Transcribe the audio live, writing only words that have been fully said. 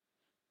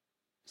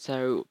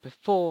So,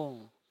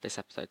 before this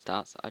episode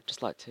starts, I'd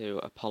just like to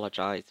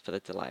apologise for the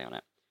delay on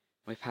it.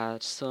 We've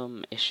had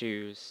some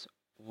issues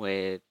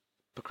with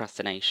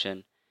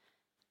procrastination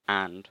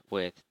and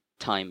with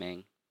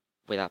timing,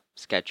 with our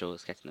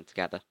schedules, getting them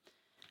together.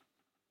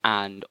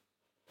 And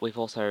we've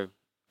also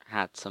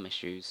had some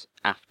issues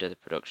after the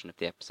production of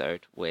the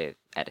episode with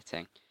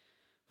editing,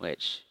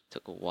 which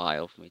took a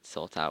while for me to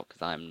sort out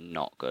because I'm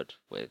not good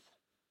with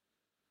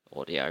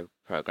audio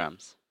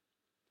programs.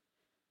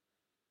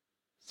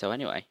 So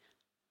anyway,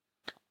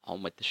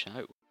 on with the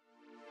show.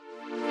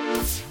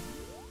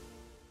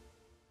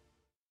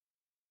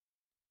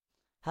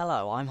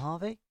 Hello, I'm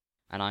Harvey,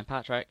 And I'm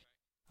Patrick.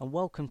 and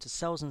welcome to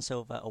Cells and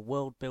Silver, a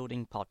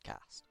world-building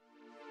podcast.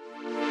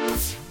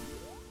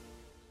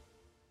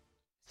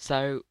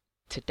 So,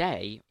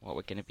 today, what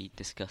we're going to be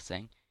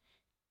discussing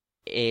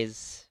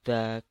is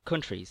the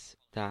countries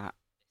that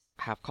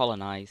have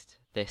colonised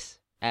this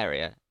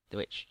area,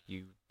 which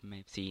you may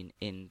have seen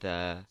in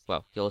the...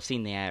 Well, you'll have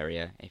seen the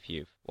area if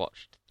you've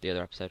watched the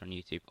other episode on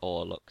YouTube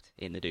or looked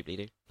in the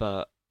doobly-doo.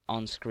 But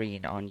on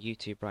screen on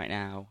YouTube right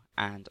now,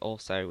 and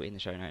also in the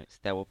show notes,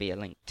 there will be a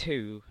link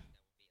to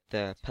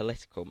the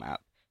political map.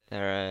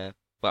 There are...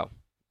 Well,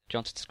 do you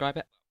want to describe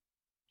it?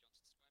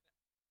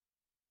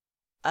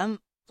 Well,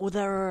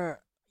 there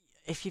are,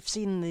 if you've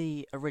seen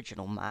the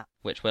original map,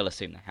 Which we'll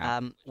assume they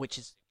have. which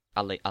is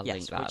I'll link that which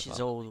as is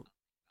well.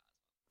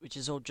 which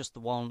is all just the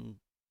one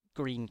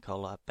green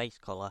color, base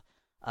color.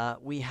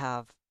 We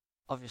have,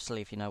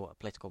 obviously, if you know what a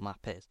political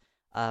map is,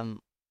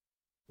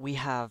 we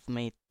have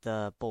made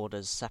the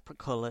borders separate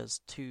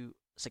colors to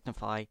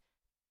signify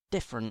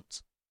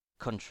different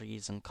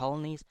countries and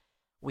colonies.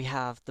 We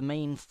have the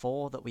main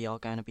four that we are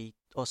going to be,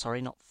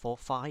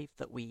 five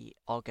that we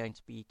are going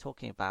to be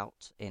talking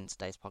about in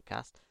today's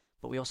podcast.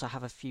 But we also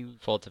have a few.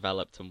 4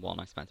 developed and 1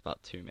 I spent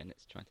about 2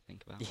 minutes trying to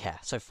think about. Yeah,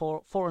 so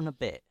four and a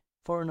bit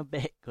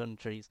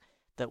countries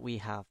that we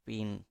have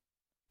been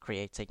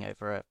creating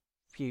over a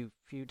few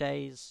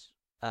days,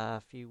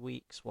 few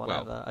weeks,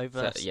 whatever.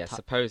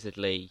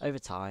 Supposedly over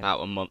time.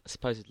 about a month,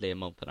 supposedly a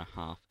month and a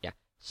half. Yeah,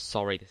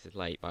 sorry this is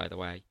late, by the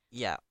way.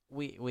 Yeah,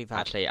 we've had.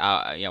 Actually,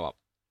 you know what?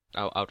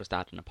 I'll just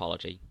add an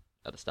apology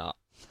at the start.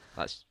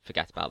 Let's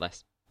forget about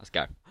this. Let's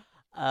go.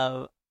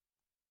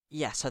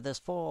 Yeah, so there's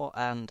 4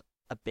 and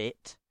a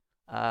bit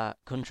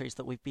countries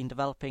that we've been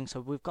developing. So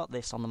we've got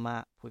this on the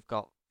map. We've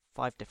got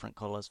 5 different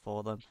colours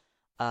for them.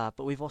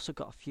 But we've also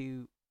got a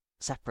few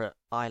separate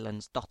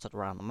islands dotted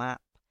around the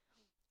map.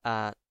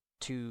 I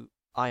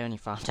only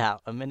found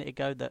out a minute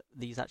ago that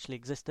these actually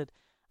existed.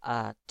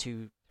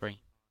 To 3.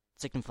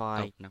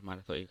 signify. Oh, never mind.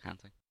 I thought you were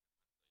counting.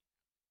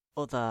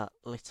 Other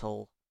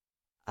little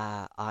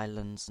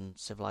islands and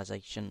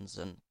civilizations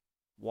and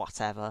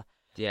whatever.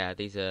 Yeah,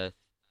 these are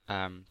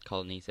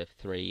colonies of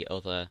 3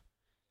 other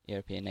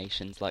European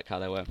nations, like how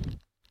they were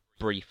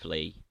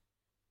briefly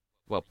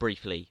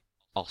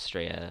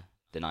Austria,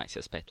 the Knights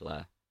of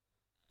Spitler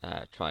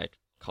tried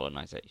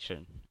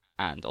colonization,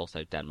 and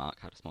also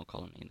Denmark had a small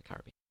colony in the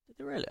Caribbean. Did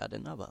they really? I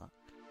didn't know about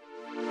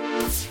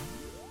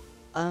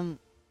that.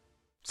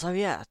 So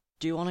yeah,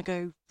 do you want to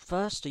go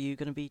first? Are you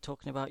going to be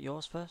talking about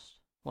yours first?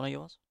 One of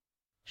yours?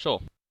 Sure.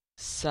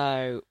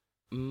 So,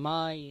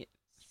 my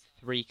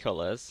 3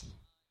 colours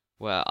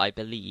were, I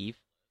believe,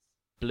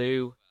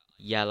 blue,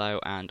 yellow,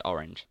 and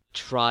orange.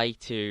 Try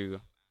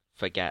to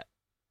forget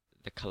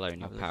the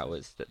colonial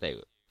powers that they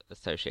were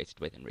associated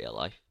with in real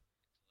life.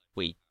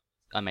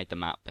 I made the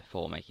map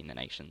before making the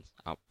nations.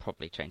 I'll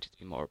probably change it to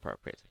be more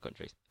appropriate to the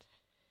countries.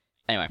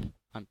 Anyway,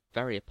 I'm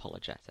very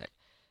apologetic.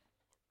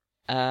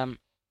 So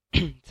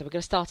we're going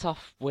to start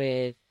off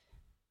with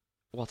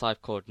what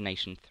I've called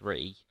Nation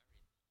 3,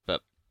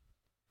 but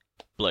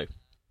blue.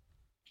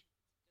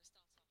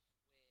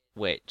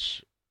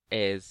 Which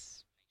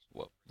is,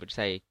 what would you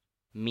say,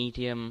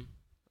 medium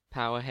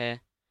power here?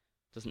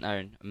 Doesn't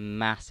own a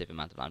massive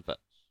amount of land, but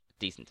a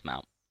decent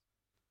amount.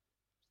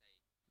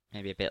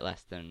 Maybe a bit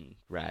less than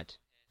red,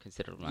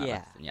 considerable amount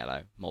less than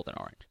yellow, more than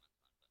orange.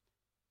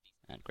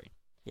 And green.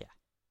 Yeah.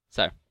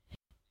 So,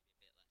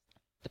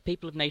 the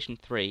people of Nation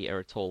 3 are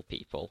a tall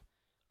people,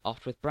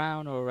 oft with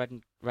brown or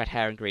red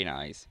hair and green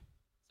eyes.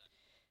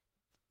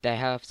 They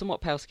have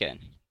somewhat pale skin.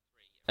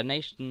 A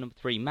Nation number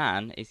 3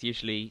 man is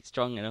usually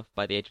strong enough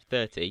by the age of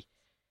 30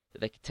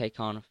 that they could take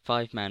on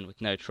 5 men with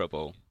no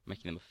trouble,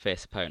 making them a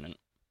fierce opponent.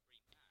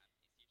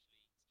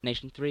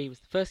 Nation 3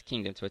 was the first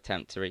kingdom to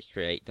attempt to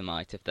recreate the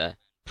might of the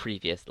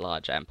previous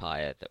large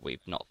empire that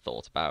we've not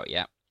thought about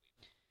yet,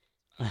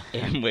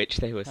 in which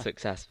they were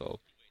successful,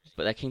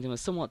 but their kingdom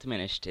was somewhat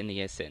diminished in the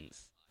years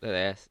since, though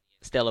they are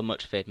still a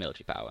much feared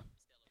military power.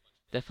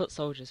 Their foot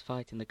soldiers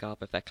fight in the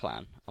garb of their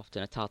clan,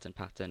 often a tartan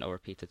pattern or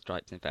repeated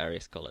stripes in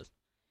various colours,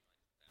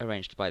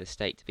 arranged by the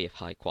state to be of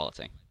high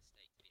quality.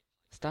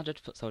 Standard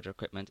foot soldier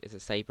equipment is a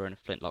sabre and a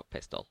flintlock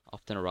pistol,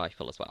 often a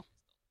rifle as well.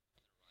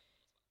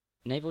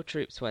 Naval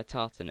troops wear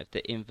tartan of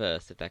the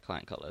inverse of their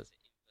clan colours.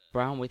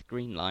 Brown with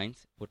green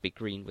lines would be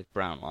green with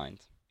brown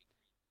lines.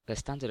 Their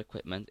standard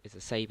equipment is a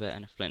sabre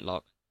and a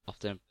flintlock,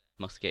 often a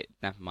musket.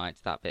 Never mind,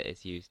 that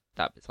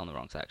bit's on the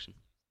wrong section.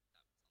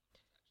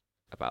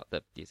 about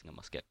the using a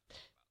musket.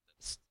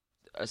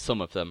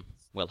 Some of them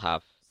will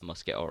have a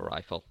musket or a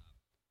rifle.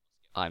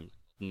 I'm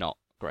not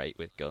great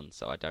with guns,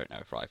 so I don't know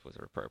if rifles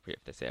are appropriate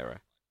for this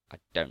era. I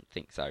don't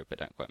think so, but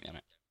don't quote me on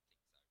it.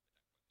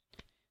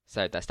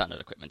 So their standard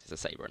equipment is a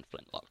saber and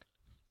flintlock.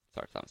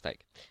 Sorry for that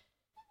mistake.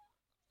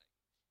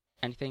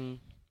 Anything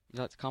you'd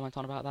like to comment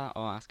on about that,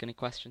 or ask any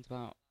questions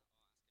about?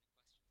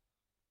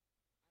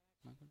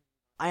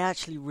 I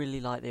actually really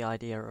like the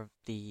idea of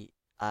the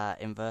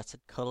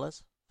inverted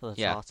colours for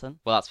the tartan.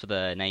 Well, that's for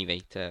the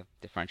Navy to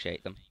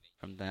differentiate them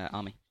from the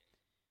Army.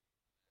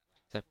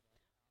 So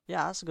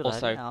yeah, that's a good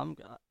also,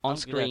 idea. on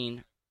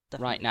screen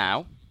right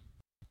now,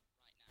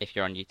 if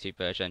you're on YouTube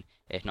version,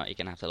 if not, you're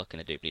going to have to look in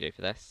a doobly-doo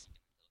for this.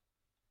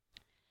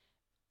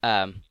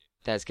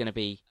 There's going to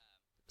be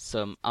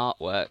some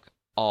artwork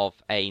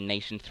of a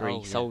Nation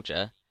 3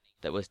 soldier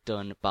that was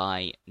done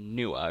by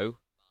Nuo,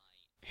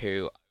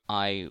 who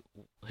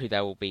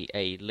there will be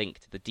a link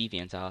to the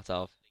Deviant art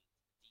of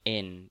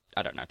in,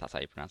 I don't know if that's how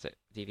you pronounce it,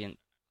 Deviant,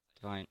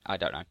 Divine, I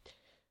don't know,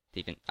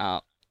 Deviant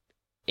art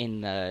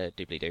in the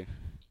doobly-doo.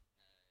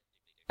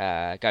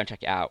 Go and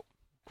check it out.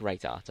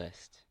 Great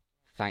artist.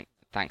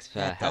 Thanks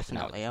for helping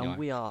out. Definitely, and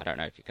we are. I don't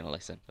know if you're gonna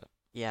listen, but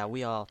yeah,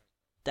 we are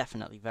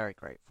definitely very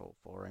grateful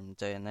for him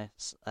doing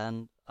this,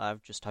 and I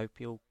just hope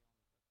he'll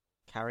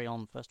carry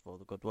on. First of all,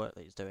 the good work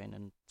that he's doing,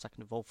 and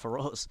second of all, for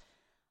us.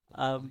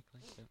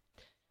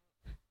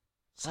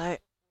 So,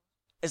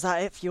 is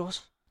that it for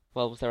yours?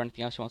 Well, was there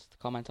anything else you wanted to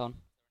comment on?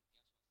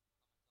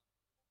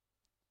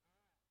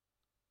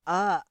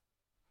 I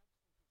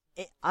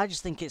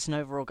just think it's an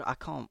overall. I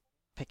can't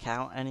pick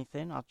out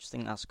anything. I just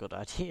think that's a good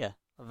idea.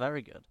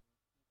 Very good.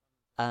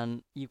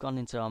 And you've gone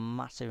into a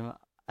massive.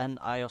 And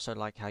I also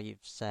like how you've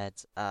said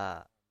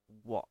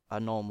what a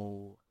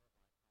normal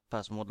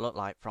person would look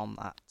like from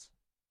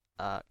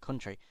that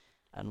country,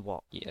 and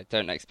what. Yeah,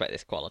 don't expect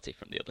this quality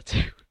from the other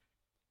two.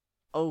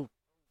 Oh,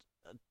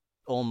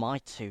 or my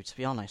two. To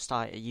be honest,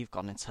 you've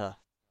gone into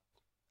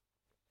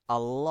a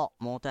lot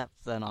more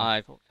depth than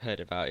I've heard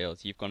about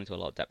yours. You've gone into a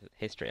lot of depth with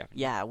history, haven't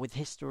you? Yeah, with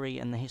history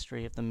and the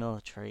history of the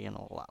military and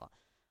all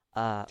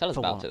that. Tell us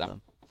about it, then.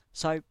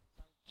 So,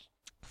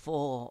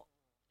 for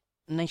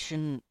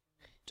Nation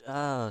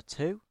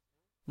 2?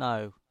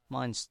 No,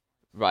 mine's...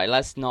 Right,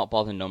 let's not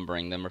bother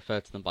numbering them.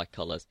 Refer to them by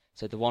colours.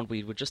 So the one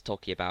we were just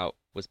talking about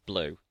was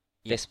blue.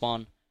 Yes. This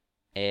one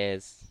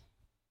is...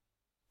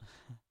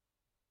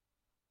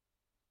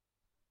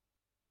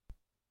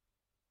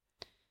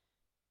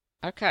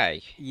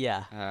 Okay.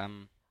 Yeah.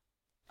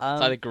 It's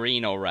either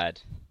green or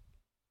red.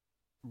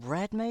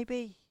 Red,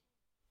 maybe?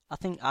 I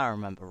think I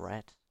remember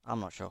red. I'm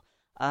not sure.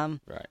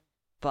 Right.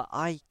 But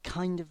I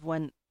kind of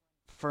went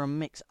for a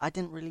mix. I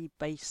didn't really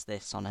base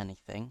this on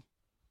anything.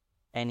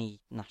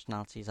 Any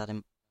nationalities. I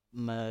didn't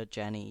merge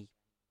any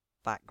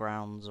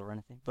backgrounds or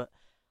anything. But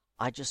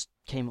I just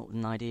came up with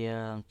an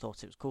idea and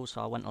thought it was cool,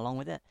 so I went along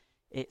with it.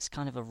 It's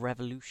kind of a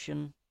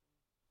revolution.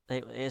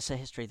 It's a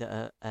history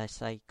that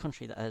it's a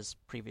country that has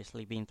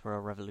previously been through a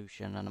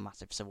revolution and a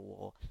massive civil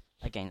war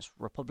against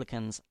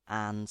republicans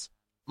and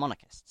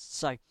monarchists.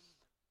 So,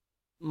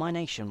 my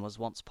nation was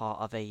once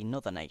part of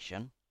another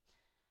nation.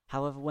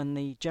 However, when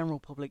the general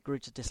public grew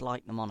to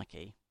dislike the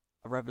monarchy,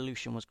 a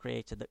revolution was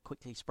created that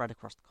quickly spread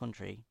across the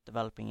country,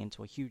 developing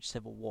into a huge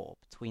civil war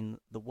between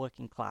the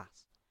working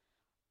class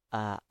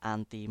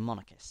and the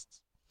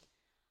monarchists.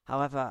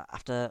 However,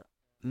 after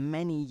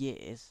many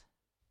years,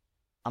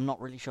 I'm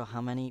not really sure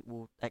how many,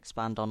 will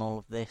expand on all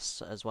of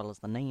this, as well as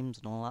the names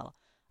and all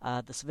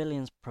that. The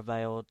civilians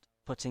prevailed,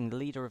 putting the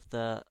leader of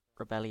the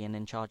rebellion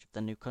in charge of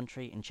the new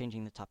country and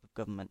changing the type of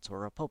government to a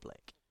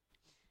republic.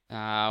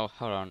 Oh,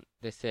 hold on.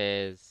 This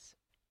is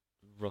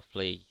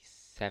roughly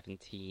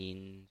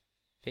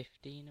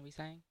 1715, are we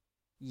saying?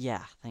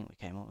 Yeah, I think we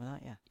came up with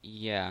that, yeah.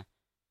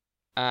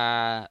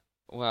 Yeah.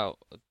 Well,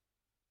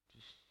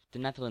 the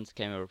Netherlands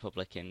became a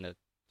republic in the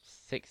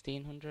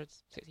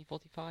 1600s,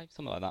 1645,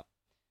 something like that.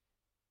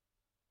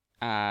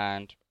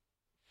 And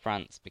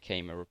France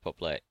became a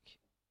republic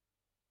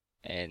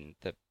in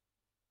the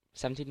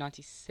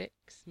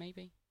 1796,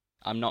 maybe?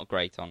 I'm not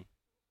great on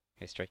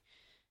history,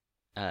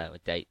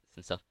 with dates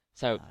and stuff.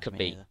 So it could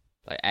be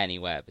like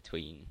anywhere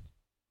between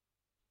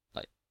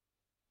like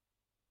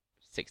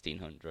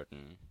 1600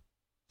 and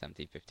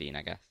 1715,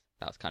 I guess.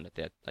 That was kind of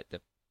the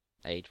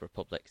age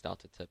republic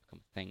started to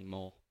become a thing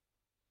more.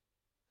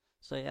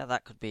 So yeah,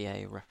 that could be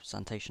a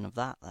representation of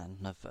that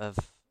then,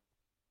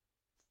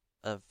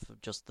 of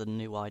just the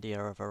new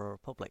idea of a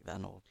republic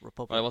then, or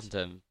republic. Well, it wasn't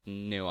a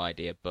new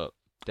idea, but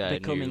the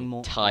becoming new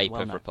more type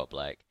well of known.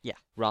 republic. Yeah.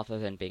 Rather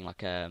than being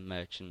like a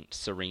merchant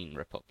serene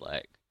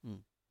republic.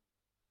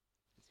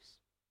 It's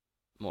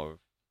more,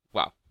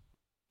 well,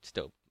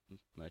 still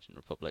merchant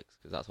republics,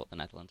 because that's what the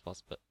Netherlands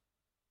was, but...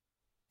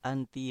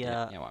 And the you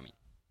know what I mean.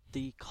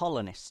 The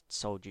colonist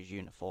soldier's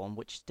uniform,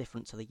 which is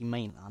different to the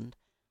mainland,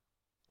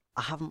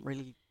 I haven't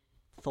really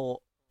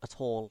thought at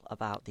all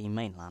about the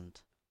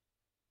mainland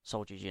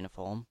soldier's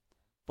uniform,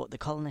 but the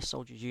colonist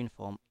soldier's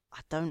uniform, I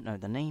don't know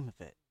the name of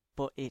it,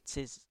 but it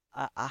is.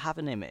 I have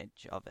an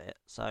image of it,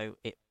 so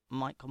it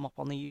might come up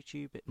on the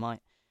YouTube. It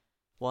might,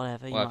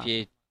 whatever. Well, if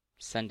you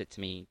send it to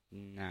me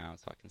now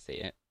so I can see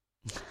it.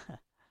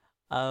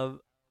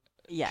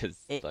 Yeah.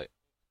 'Cause, like,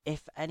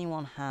 if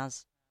anyone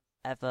has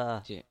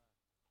ever,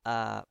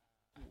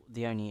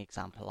 the only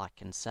example I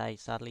can say,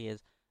 sadly,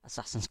 is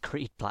Assassin's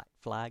Creed Black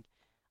Flag.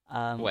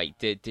 wait,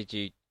 do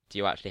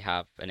you actually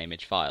have an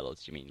image file, or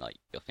do you mean like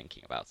you're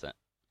thinking about it?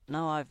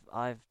 No,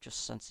 I've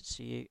just sent it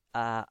to you.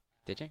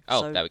 Did you?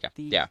 Oh, so there we go.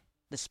 Yeah.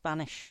 The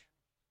Spanish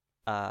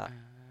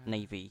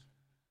Navy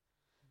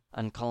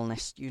and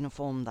colonist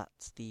uniform that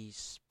the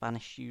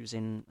Spanish use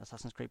in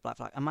Assassin's Creed Black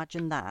Flag.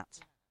 Imagine that,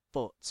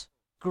 but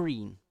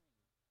green.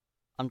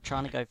 I'm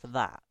trying to go for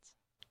that.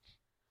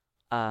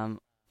 And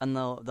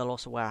they'll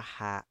also wear a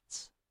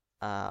hat,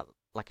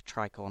 like a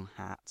tricorn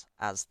hat,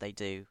 as they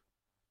do,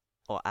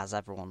 or as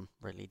everyone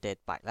really did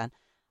back then.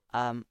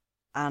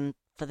 And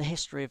for the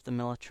history of the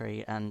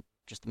military and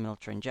just the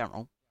military in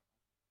general,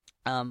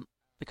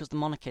 because the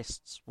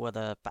monarchists were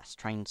the best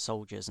trained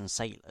soldiers and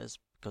sailors,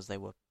 because they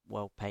were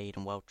well paid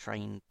and well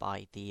trained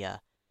by the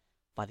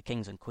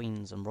kings and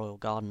queens and royal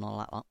guard and all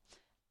that.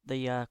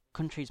 The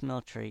country's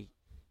military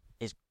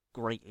is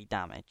greatly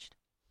damaged.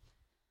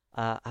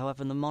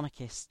 However, the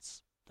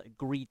monarchists that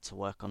agreed to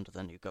work under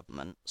the new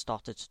government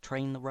started to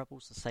train the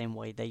rebels the same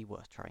way they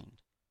were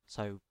trained.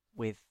 So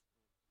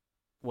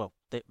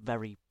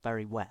very,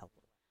 very well.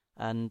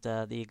 And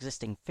the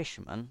existing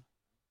fishermen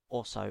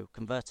also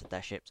converted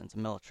their ships into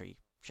military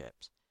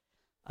ships.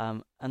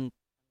 And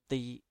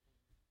the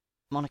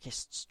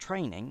monarchists'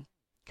 training,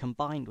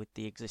 combined with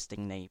the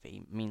existing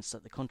navy, means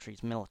that the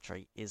country's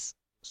military is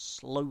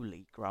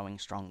slowly growing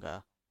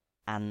stronger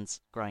and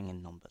growing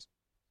in numbers.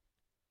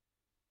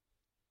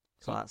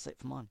 So that's it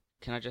for mine.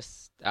 Can I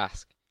just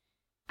ask,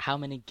 how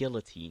many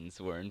guillotines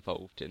were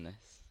involved in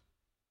this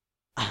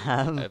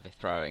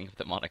overthrowing of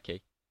the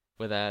monarchy?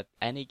 Were there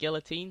any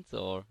guillotines,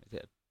 or is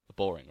it a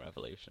boring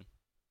revolution?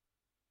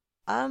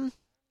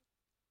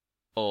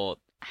 Or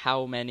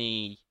how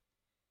many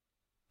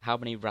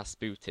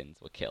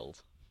Rasputins were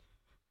killed?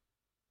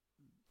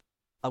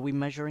 Are we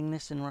measuring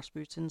this in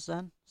Rasputins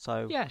then?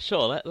 So yeah,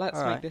 sure. Let's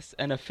All make right. this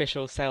an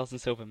official Sales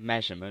and Silver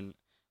measurement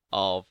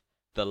of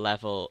the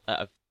level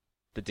of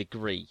the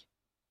degree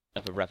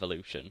of a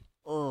revolution.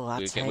 We're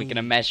going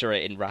to measure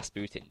it in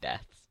Rasputin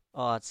deaths.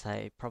 I'd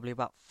say probably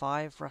about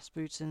 5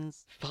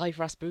 Rasputins. 5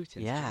 Rasputins?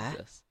 Yeah.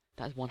 Jesus.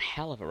 That's one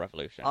hell of a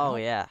revolution. Oh,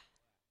 yeah.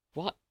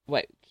 What?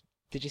 Wait,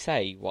 did you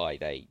say why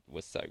they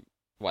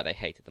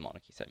hated the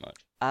monarchy so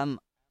much?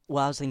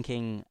 Well, I was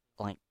thinking,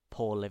 like,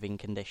 poor living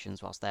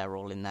conditions whilst they're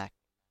all in their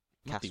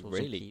Must be castles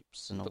really, and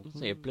keeps and all. That must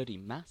be a bloody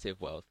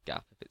massive wealth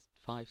gap if it's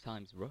 5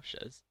 times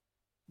Russia's.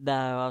 No,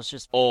 I was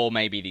just... Or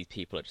maybe these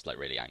people are just, like,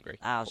 really angry.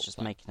 I was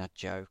just making a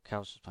joke.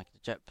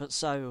 But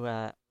so,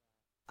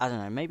 I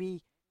don't know,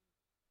 maybe...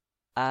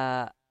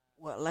 well,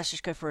 let's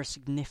just go for a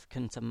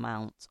significant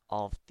amount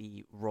of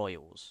the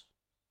royals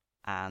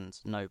and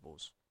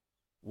nobles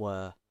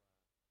were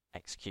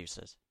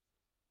executed,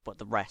 but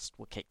the rest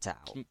were kicked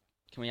out.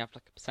 Can we have,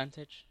 like, a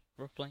percentage,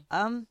 roughly?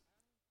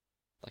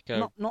 Like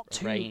not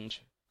too...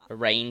 A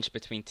range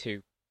between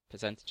 2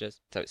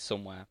 percentages, so it's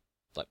somewhere,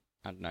 like,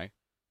 I don't know,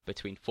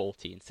 between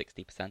 40 and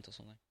 60% or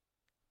something.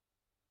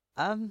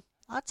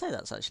 I'd say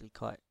that's actually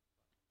quite...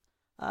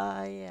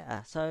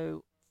 yeah,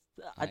 so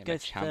I'd go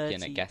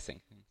champion at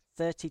guessing things.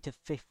 30 to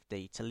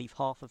 50 to leave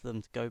half of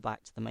them to go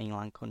back to the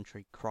mainland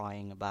country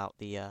crying about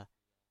the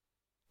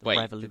Wait,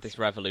 revolution. did this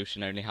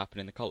revolution only happen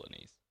in the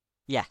colonies?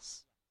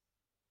 Yes.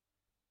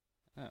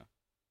 Oh.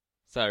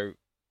 So,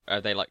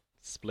 are they, like,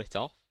 split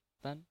off,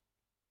 then?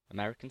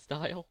 American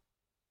style?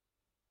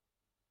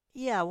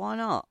 Yeah, why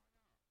not?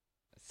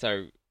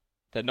 So,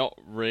 they're not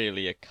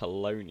really a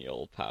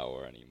colonial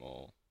power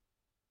anymore.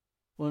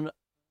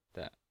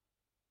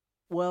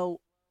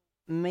 Well,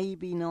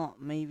 maybe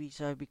not, maybe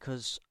so,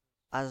 because,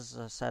 as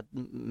I said,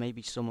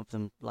 maybe some of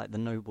them, like the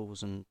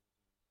nobles and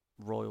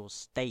royals,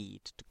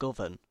 stayed to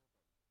govern,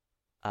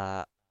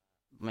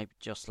 maybe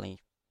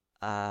justly,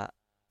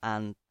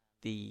 and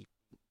the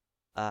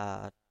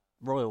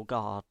royal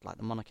guard, like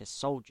the monarchist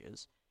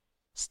soldiers,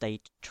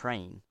 stayed to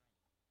train.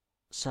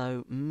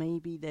 So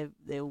maybe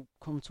they'll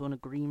come to an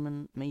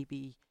agreement.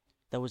 Maybe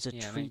there was a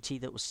treaty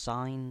that was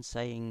signed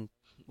saying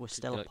we're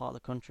still a part of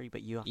the country,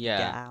 but you have to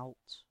get out.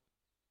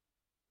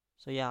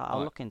 So yeah,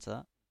 I'll look into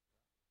that.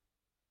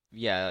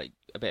 Yeah,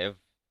 a bit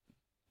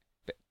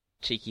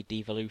cheeky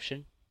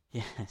devolution.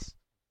 Yes.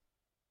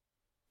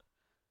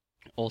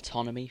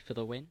 Autonomy for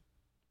the win.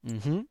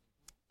 Mm-hmm.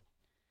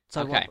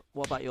 So okay.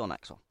 What about your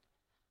next one?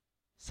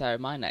 So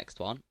my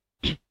next one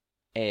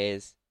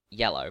is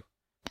yellow.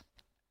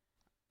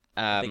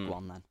 Big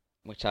one then.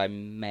 Which I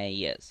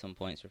may at some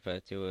points refer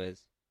to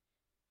as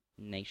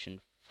Nation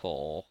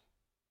 4.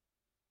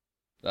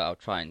 But I'll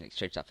try and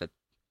exchange that for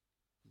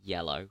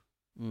yellow.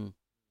 Mm.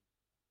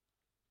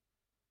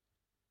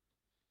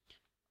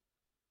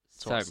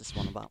 So what's this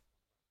one about?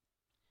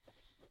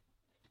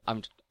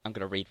 I'm going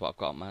to read what I've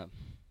got on my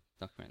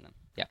document then.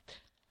 Yeah.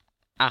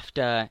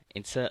 After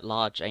insert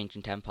large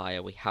ancient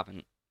empire we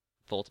haven't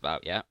thought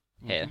about yet,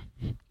 here,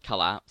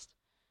 collapsed,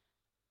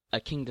 a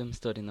kingdom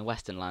stood in the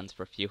western lands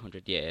for a few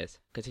hundred years,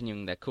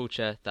 continuing their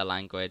culture, their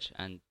language,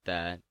 and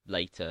their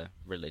later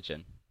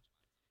religion.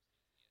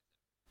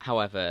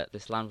 However,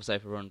 this land was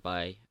overrun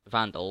by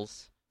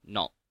Vandals,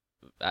 not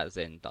as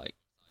in like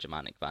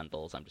Germanic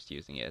Vandals, I'm just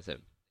using it as a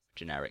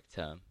generic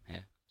term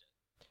here,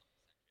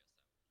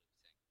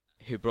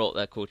 who brought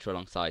their culture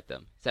alongside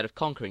them. Instead of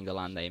conquering the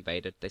land they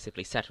invaded, they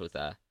simply settled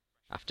there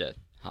after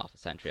half a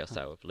century or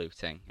so of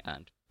looting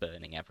and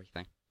burning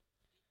everything,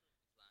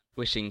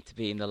 wishing to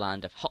be in the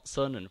land of hot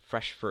sun and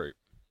fresh fruit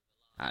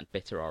and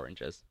bitter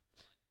oranges.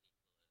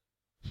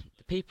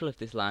 The people of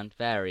this land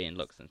vary in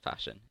looks and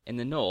fashion. In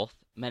the north,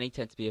 many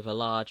tend to be of a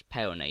large,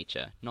 pale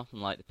nature, not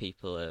unlike the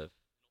people of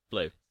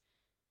blue.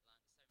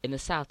 In the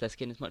south, their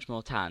skin is much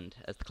more tanned,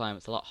 as the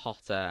climate's a lot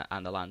hotter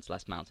and the land's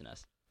less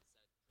mountainous.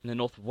 In the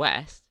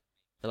northwest,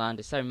 the land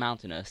is so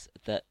mountainous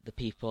that the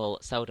people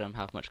seldom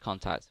have much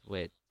contact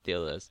with the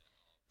others,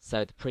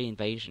 so the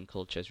pre-invasion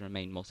cultures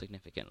remain more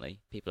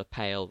significantly. People are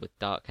pale with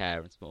dark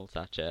hair and small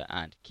stature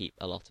and keep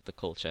a lot of the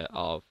culture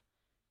of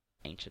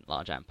ancient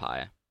large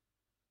empire.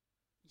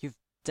 You've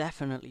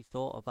definitely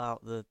thought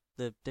about the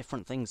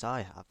different things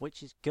I have,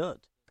 which is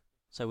good.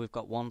 So we've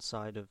got one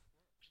side of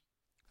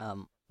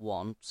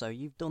one. So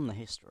you've done the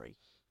history.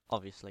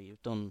 Obviously,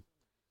 you've done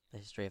the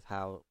history of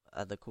how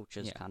the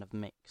cultures kind of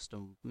mixed,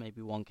 and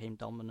maybe one came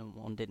dominant,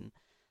 one didn't.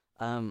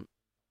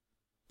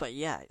 But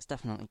yeah, it's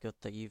definitely good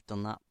that you've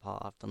done that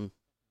part. I've done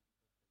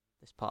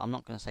this part. I'm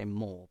not going to say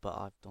more, but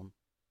I've done.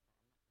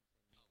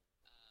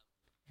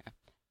 Yeah.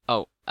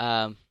 Oh,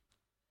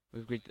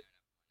 we've agreed.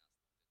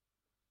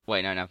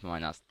 Wait, no, never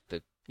mind. That's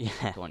the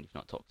one you've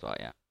not talked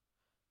about yet.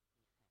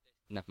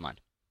 Never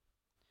mind.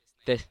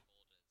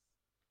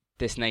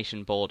 This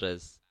nation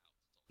borders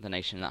the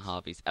nation that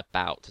Harvey's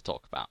about to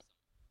talk about.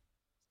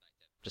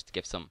 Just to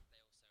give some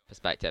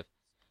perspective,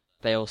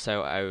 they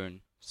also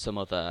own some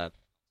other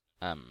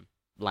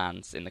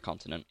lands in the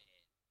continent,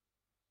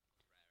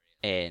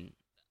 in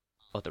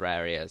other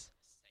areas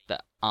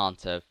that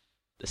aren't of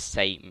the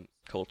same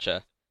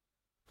culture,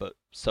 but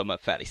some are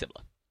fairly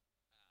similar.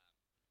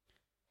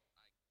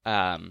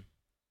 I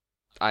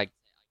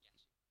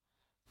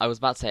was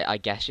about to say I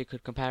guess you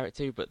could compare it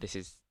to, but this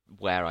is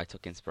where I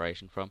took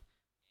inspiration from.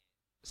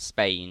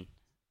 Spain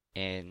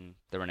in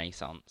the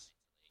Renaissance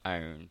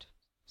owned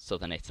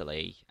southern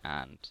Italy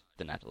and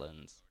the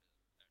Netherlands.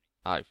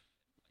 I've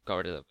got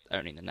rid of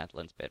owning the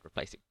Netherlands bit,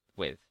 replace it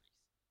with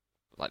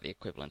like the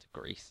equivalent of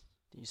Greece.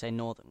 Did you say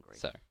northern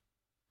Greece? So,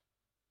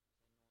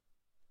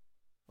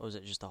 or was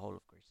it just the whole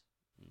of Greece?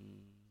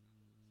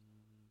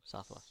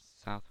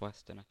 Southwest.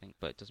 Southwestern, I think,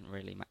 but it doesn't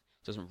really matter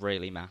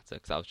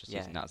because I was just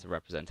using that as a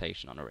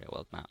representation on a real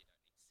world map.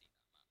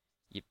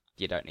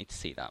 You don't need to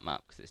see that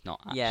map because it's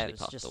not actually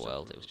part of the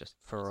world. It was just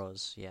for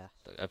us,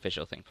 a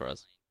visual thing for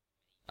us.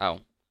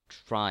 I'll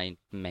try and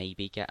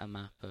maybe get a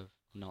map of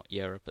not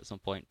Europe at some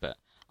point, but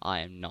I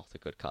am not a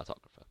good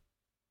cartographer.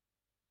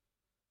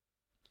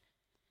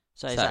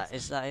 So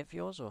is that it for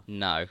yours, or?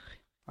 No.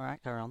 All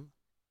right, carry on.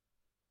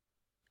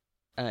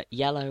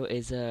 Yellow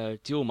is a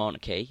dual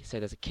monarchy, so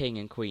there's a king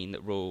and queen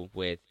that rule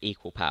with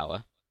equal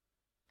power,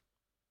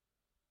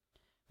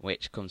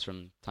 which comes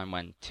from a time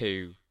when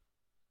two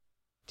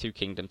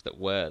kingdoms that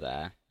were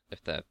there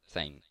of the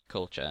same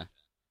culture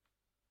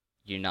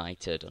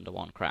united under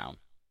one crown,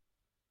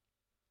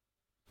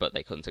 but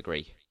they couldn't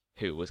agree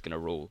who was going to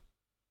rule,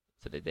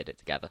 so they did it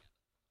together.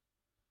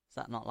 Is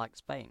that not like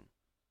Spain?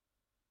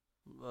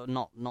 Well,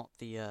 not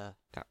the.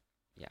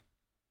 Yeah.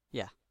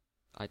 Yeah.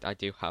 I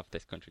do have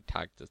this country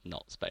tagged as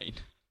not Spain.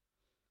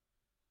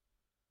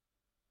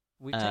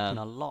 We've taken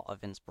a lot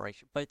of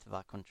inspiration. Both of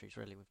our countries,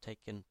 really. We've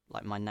taken,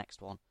 like, my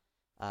next one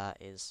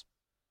is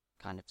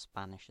kind of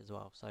Spanish as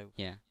well. So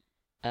yeah.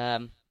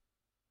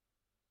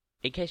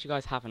 In case you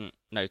guys haven't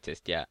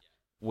noticed yet,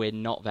 we're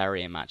not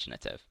very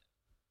imaginative.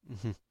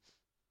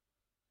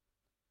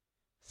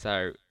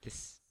 So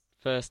this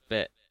first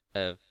bit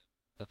of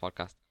the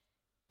podcast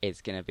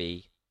is going to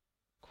be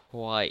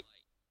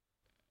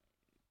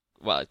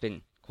it's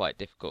been quite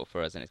difficult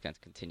for us, and it's going to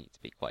continue to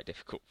be quite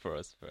difficult for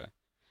us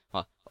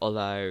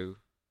although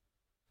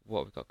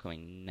what we've got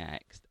coming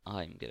next,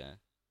 I'm going to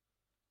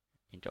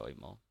enjoy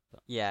more.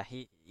 But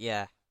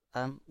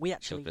we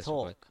actually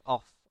talk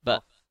off.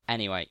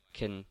 Anyway,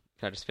 can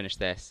I just finish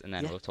this, and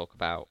then we'll talk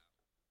about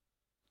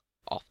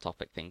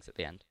off-topic things at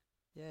the end?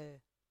 Yeah.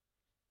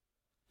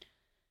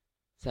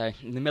 So,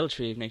 the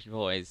military of Nation of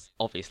War is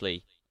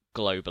obviously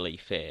globally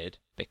feared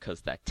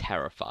because they're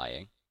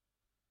terrifying.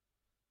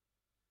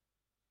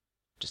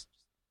 Just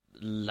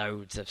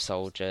loads of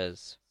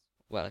soldiers,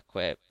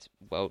 well-equipped,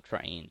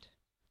 well-trained.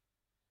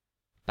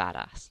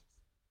 Badass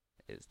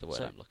is the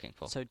word I'm looking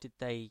for. So did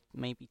they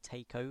maybe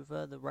take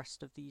over the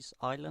rest of these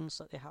islands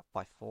that they have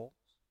by force?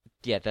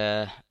 Yeah,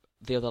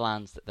 the other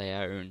lands that they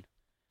own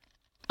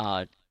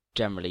are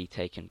generally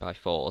taken by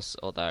force,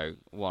 although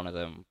one of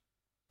them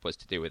was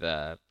to do with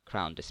a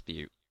crown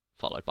dispute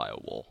followed by a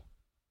war.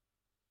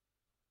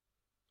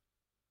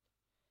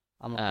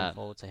 I'm looking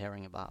forward to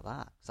hearing about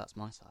that, because that's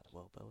my side of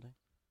world building.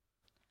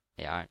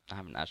 Yeah, I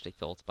haven't actually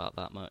thought about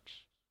that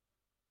much.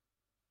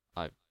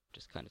 I've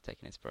just kind of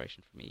taken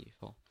inspiration from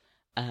EU4.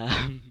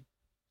 Um,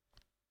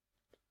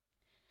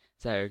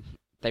 so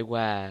they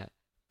wear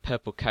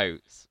purple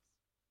coats,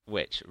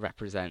 which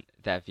represent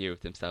their view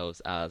of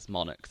themselves as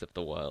monarchs of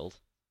the world.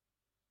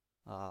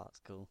 Ah, that's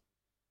cool.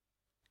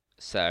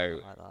 So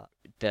I like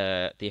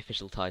that. the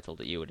official title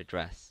that you would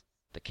address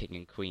the king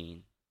and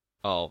queen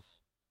of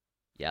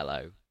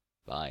Yellow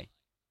by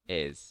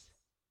is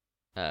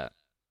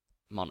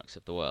monarchs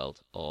of the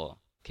world, or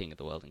king of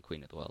the world and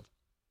queen of the world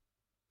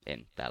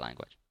in their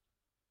language.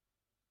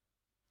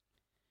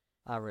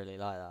 I really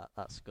like that.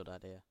 That's a good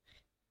idea.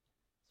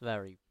 It's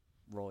very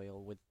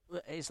royal.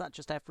 Is that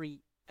just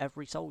every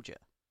soldier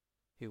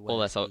who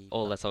wears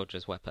All their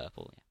soldiers wear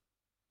purple. Yeah.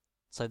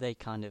 So they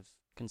kind of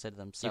consider You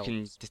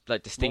themselves. can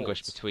distinguish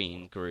lords.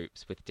 between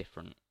groups with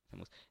different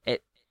symbols.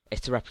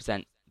 It's to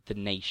represent the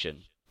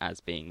nation as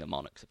being the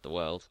monarchs of the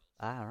world.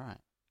 Ah, right.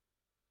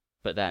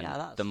 But then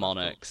Yeah, the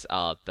monarchs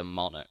are the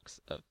monarchs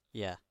of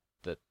Yeah.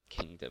 the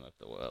kingdom of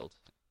the world.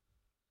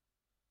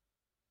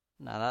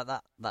 No,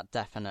 that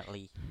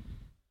definitely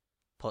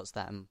puts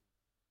them,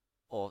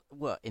 or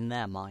well, in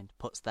their mind,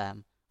 puts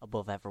them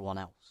above everyone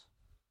else.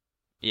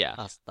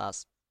 Yeah,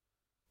 That's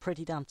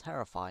pretty damn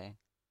terrifying.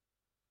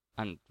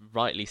 and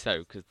rightly so,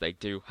 because they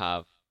do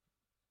have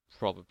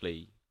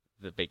probably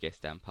the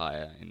biggest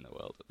empire in the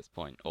world at this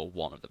point, or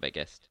one of the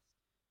biggest.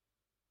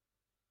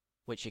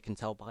 Which you can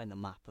tell by the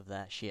map of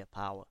their sheer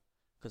power,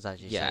 because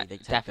as you Yeah, say, they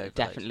take over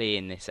definitely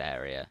in this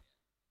area,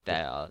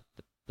 they are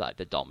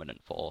the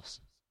dominant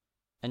force.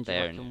 And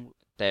They own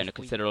a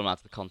considerable amount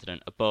of the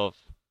continent above,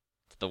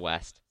 to the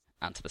west,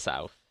 and to the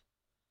south.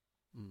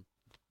 Mm.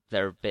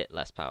 They're a bit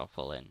less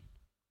powerful in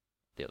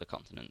the other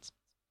continents.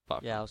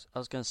 Yeah, I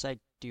was going to say,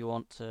 do you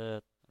want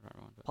to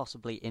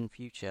possibly in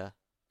future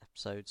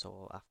episodes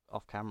or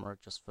off camera,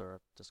 just for a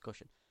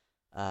discussion,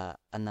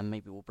 and then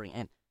maybe we'll bring it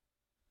in.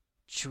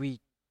 Should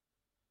we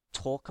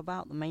talk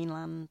about the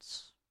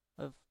mainlands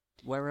of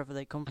wherever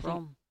they come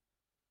from,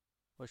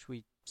 or should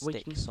we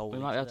stick solely?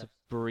 We might be able to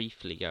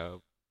briefly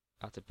go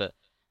at it, but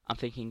I'm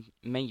thinking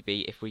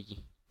maybe if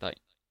we I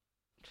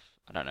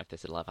don't know if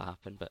this will ever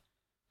happen, but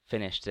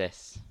finish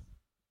this,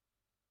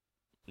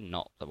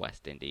 not the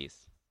West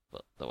Indies,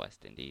 but the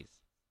West Indies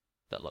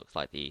that looks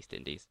like the East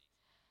Indies.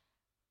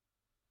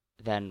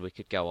 Then we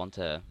could go on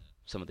to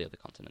some of the other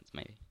continents,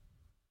 maybe.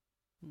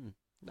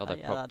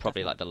 Although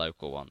probably like the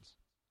local ones.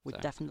 We'd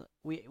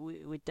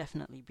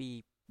definitely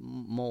be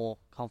more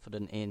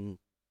confident in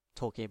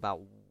talking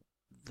about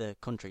the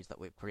countries that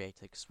we've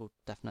created, because we'll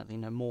definitely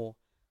know more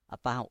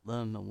about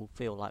them, and we'll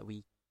feel like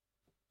we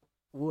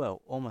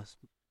will almost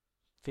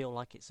feel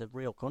like it's a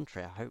real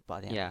country. I hope by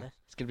the end of this.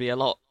 It's going to be a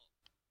lot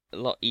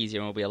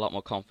easier, and we'll be a lot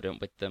more confident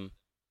with them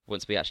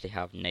once we actually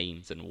have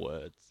names and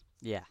words.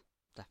 Yeah,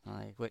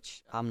 definitely.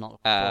 Which I'm not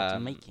looking forward to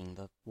making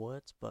the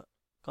words, but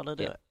gotta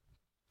do it.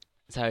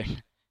 So,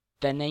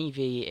 their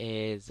navy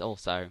is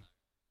also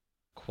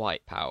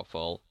quite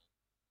powerful,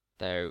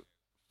 though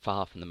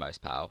far from the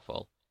most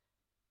powerful.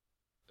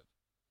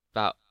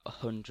 About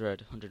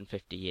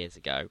 150 years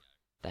ago,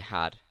 they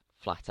had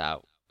flat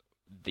out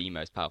the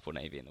most powerful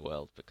navy in the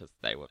world because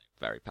they were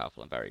very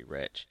powerful and very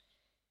rich.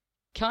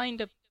 Kind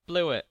of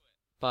blew it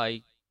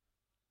by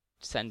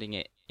sending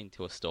it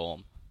into a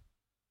storm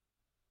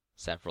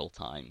several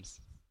times,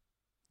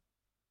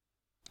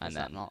 and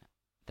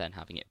then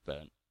having it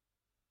burnt.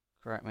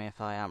 Correct me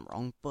if I am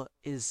wrong, but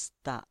is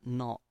that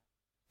not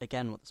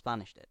again what the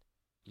Spanish did?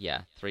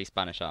 Yeah, 3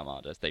 Spanish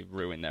armadas. They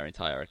ruined their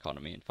entire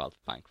economy and filed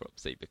for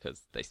bankruptcy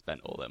because they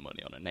spent all their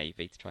money on a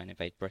navy to try and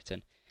invade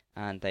Britain,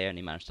 and they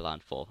only managed to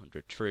land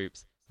 400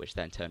 troops, which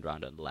then turned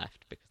around and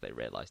left because they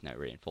realised no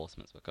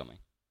reinforcements were coming.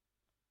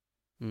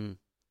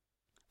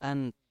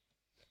 And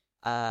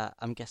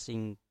I'm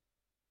guessing,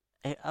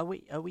 are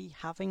we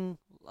having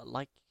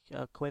like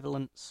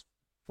equivalents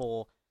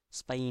for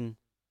Spain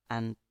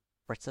and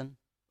Britain?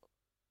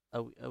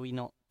 Are we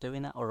not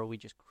doing that, or are we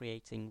just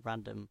creating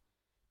random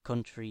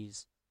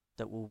countries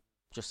that will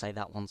just say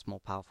that one's more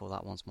powerful,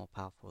 that one's more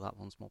powerful, that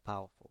one's more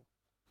powerful?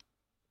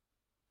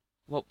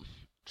 Well,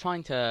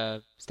 trying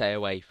to stay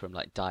away from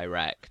like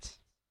direct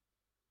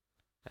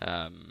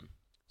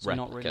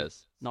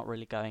replicas. Not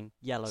really going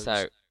yellows.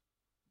 So,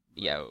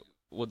 yeah,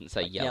 wouldn't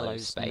say like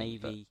yellow's Spain,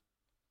 navy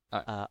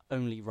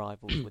only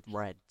rivals with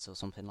reds or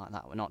something like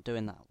that. We're not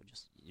doing that. We're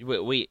just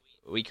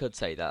we could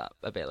say that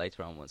a bit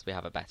later on once we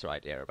have a better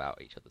idea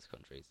about each other's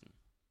countries and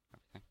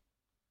everything,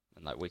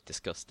 and like we've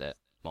discussed it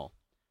more,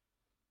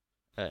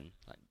 and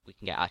like we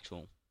can get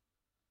actual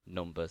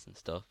numbers and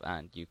stuff,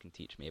 and you can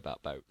teach me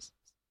about boats.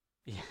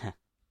 Yeah.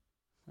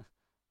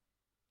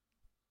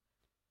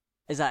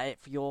 Is that it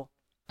for your?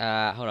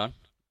 Hold on.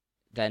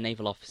 Their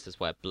naval officers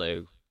wear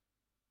blue.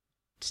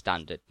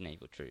 Standard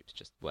naval troops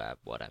just wear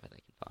whatever they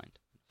can find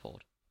and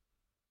afford.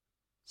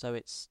 So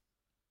it's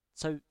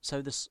so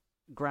the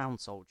ground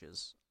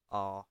soldiers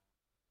are.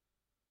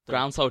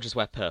 Ground soldiers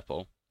wear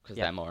purple because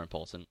they're more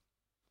important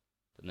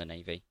than the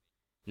navy.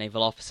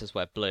 Naval officers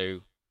wear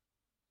blue.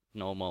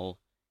 Normal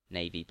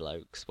navy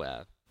blokes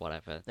wear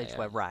whatever. They just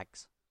wear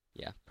rags.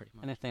 Yeah, pretty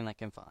much. Anything they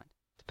can find.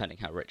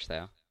 depending how rich they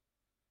are.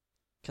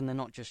 Can they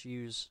not just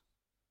use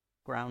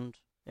ground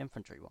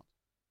infantry ones?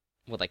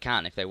 Well, they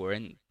can if they were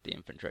in the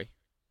infantry.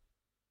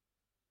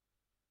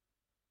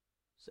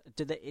 So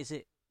is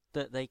it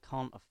that they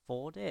can't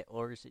afford it,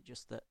 or is it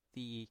just that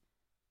the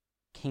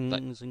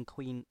kings and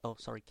queen? Oh,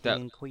 sorry, king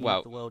and queen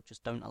of the world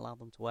just don't allow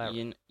them to wear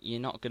it. You're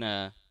not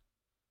gonna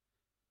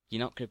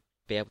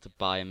be able to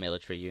buy a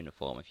military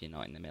uniform if you're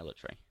not in the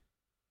military.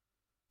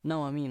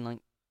 No, I mean, like,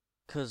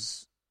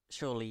 because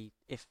surely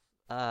if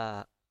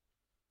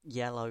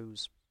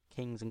Yellow's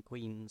kings and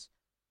queens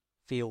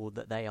feel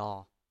that they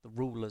are the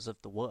rulers of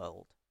the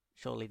world,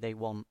 surely they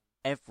want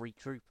every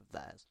troop of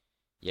theirs.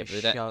 Yeah,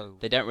 but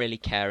they don't really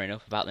care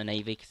enough about the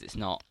navy because it's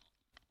not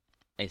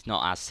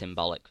as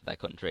symbolic for their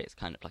country. It's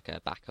kind of like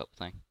a backup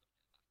thing.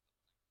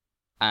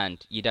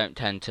 And you don't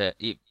tend to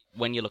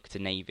when you look at a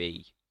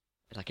navy,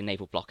 like a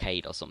naval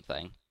blockade or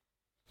something,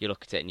 you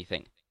look at it and you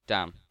think,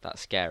 damn,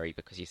 that's scary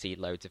because you see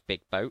loads of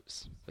big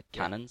boats with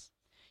cannons.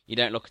 You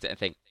don't look at it and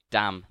think,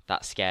 damn,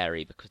 that's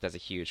scary because there's a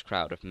huge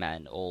crowd of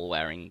men all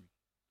wearing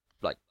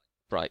like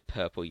bright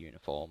purple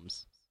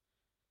uniforms.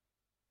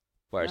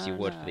 Whereas you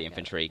would for the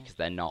infantry because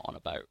they're not on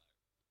a boat.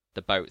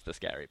 The boat's the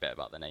scary bit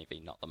about the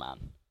navy, not the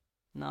man.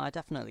 No, I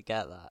definitely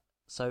get that.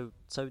 So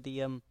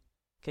the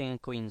king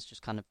and queens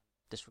just kind of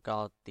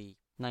disregard the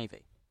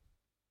navy.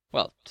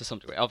 Well, to some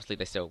degree, obviously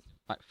they still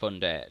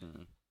fund it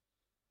and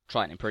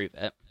try and improve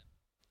it,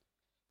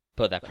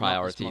 but their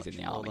priorities in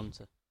the army.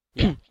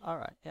 Yeah, all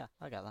right, yeah,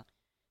 I get that.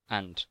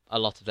 And a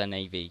lot of their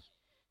navy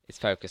is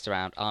focused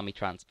around army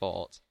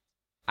transport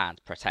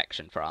and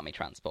protection for army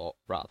transport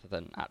rather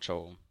than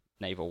actual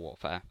naval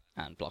warfare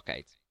and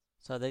blockades.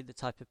 So are they the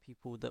type of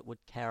people that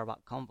would care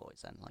about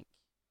convoys then, like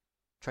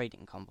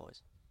trading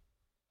convoys?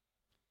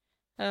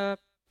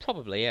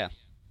 Probably, yeah.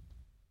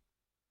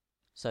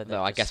 So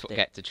though I guess we'll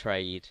get to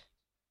trade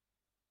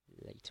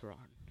later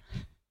on.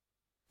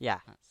 Yeah.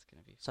 That's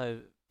gonna be.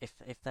 So if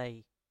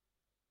they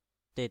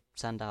did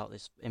send out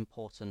this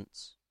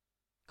important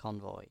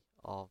convoy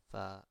of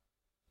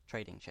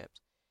trading ships,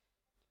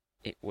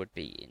 it would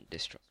be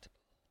indestructible.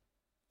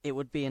 It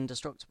would be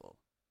indestructible.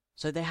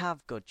 So they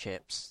have good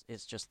ships.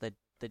 It's just they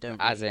don't.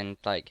 As in,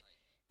 like,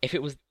 if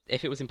it was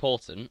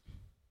important,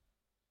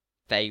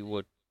 they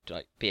would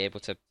be able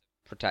to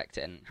protect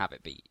it and have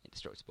it be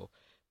indestructible.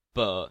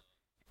 But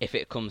if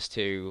it comes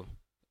to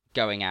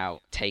going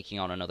out, taking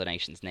on another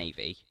nation's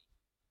navy,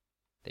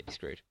 they'd be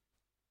screwed.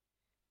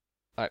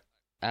 Right.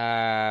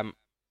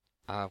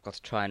 I've got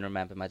to try and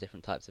remember my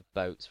different types of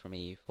boats from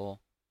EU4.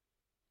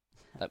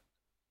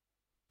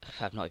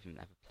 I've not even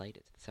ever played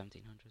it to the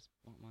 1700s.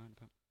 What am I on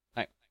about?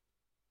 Right.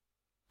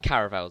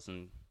 Caravels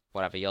and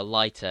whatever, your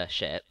lighter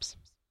ships.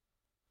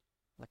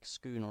 Like a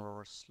schooner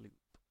or a sloop.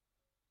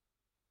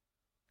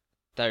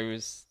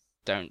 Those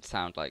don't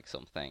sound like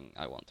something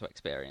I want to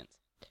experience.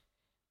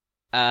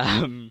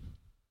 But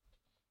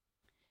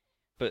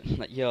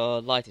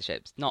your lighter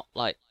ships, not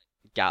like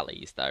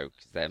galleys though,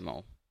 because they're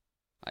more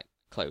like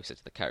closer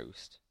to the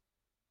coast.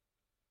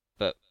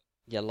 But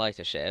your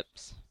lighter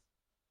ships,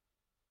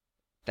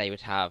 they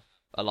would have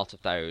a lot of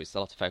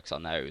focus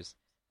on those.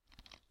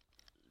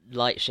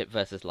 Light ship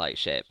versus light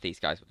ship, these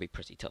guys would be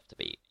pretty tough to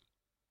beat.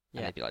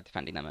 And they'd be like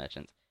defending their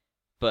merchants.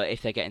 But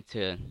if they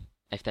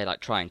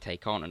try and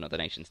take on another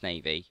nation's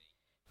navy,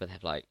 but they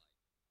have like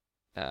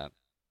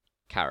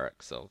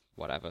carracks or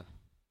whatever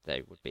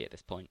they would be at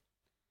this point.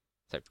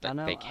 So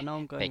like, I know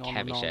I'm going big on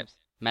heavy and on. ships.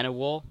 Men of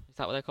war, is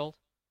that what they're called?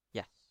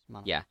 Yes,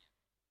 man. Yeah.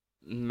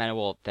 Men of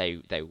war, they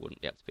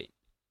wouldn't be able to beat.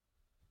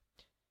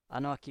 I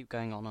know I keep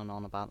going on and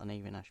on about the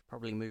navy, and I should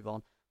probably move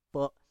on.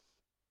 But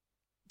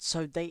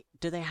so do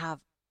they have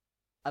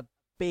a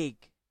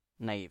big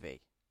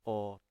navy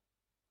or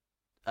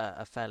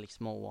a fairly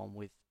small one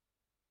with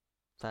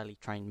fairly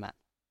trained men?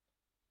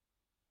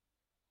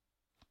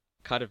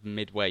 Kind of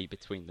midway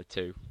between the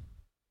two.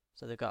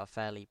 So they've got a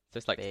fairly So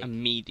it's like big, a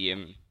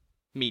medium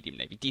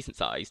navy, decent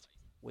sized,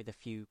 with a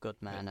few good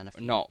men and a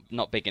few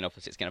not big enough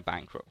that it's going to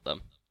bankrupt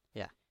them.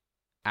 Yeah.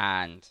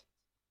 And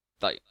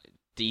like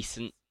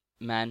decent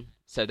men,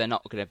 so they're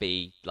not going to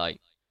be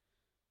like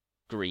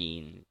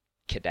green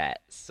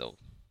cadets or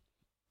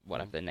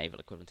whatever the naval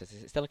equivalent is.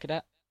 Is it still a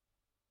cadet?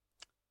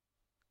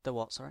 The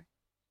what? Sorry.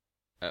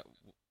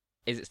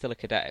 Is it still a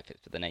cadet if it's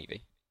for the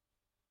navy?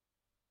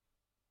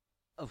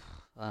 Oh,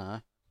 I don't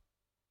know.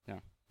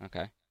 No.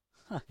 Okay.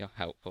 You're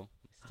helpful.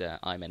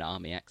 I'm an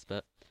army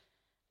expert.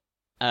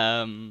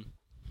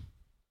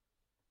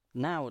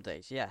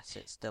 Nowadays, yes,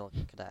 it's still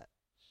a cadet.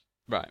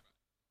 Right.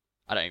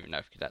 I don't even know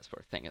if cadets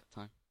were a thing at the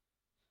time.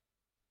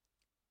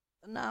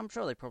 No, I'm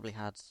sure they probably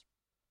had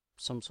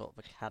some sort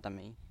of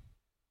academy.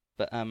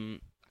 But I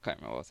can't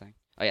remember what I was saying.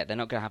 Oh yeah, they're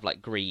not gonna have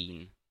like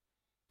green,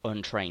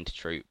 untrained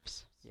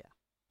troops. Yeah.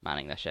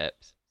 Manning their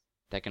ships.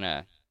 They're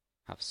gonna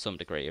have some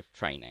degree of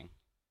training,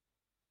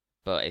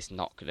 but it's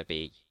not gonna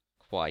be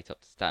quite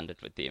up to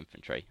standard with the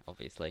infantry,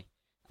 obviously,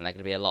 and they're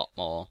gonna be a lot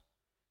more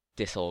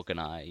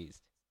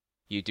disorganized.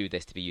 You do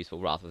this to be useful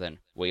rather than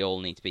we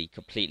all need to be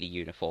completely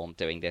uniform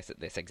doing this at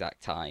this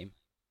exact time.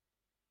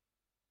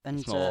 And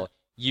it's more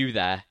you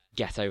there,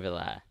 get over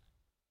there.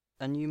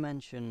 And you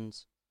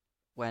mentioned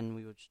when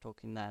we were just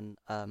talking then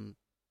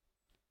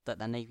that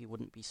their navy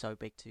wouldn't be so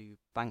big to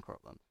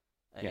bankrupt them.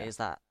 Yeah. Is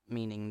that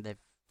meaning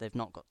they've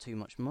not got too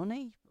much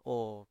money,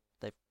 or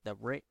they're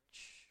rich,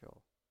 or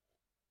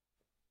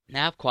They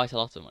have quite a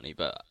lot of money,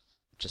 but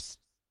just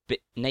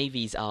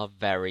navies are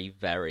very,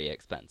 very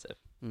expensive.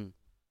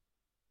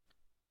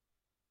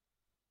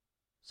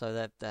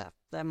 So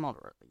they're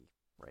moderately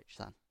rich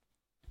then?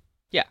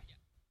 Yeah.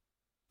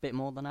 Bit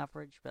more than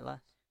average, bit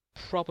less?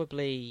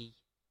 Probably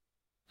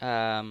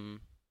closing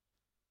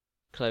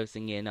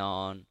in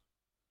on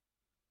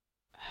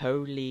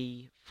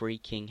holy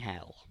freaking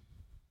hell.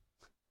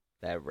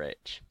 They're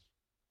rich.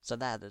 So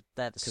they're the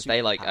because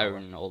they like superpower.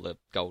 own all the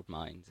gold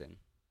mines in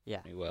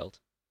New World.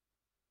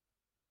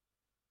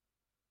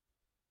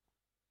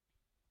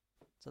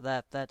 So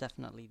they're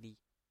definitely the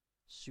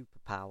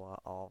superpower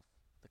of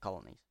the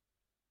colonies.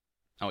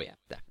 Oh yeah,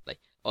 definitely.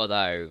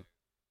 Although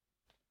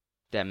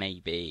there may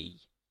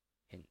be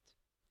hint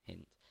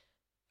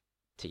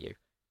to you,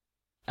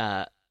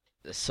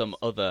 some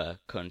other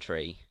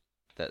country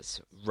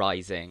that's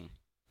rising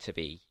to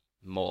be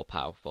more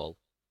powerful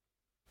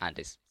and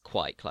is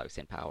quite close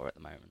in power at the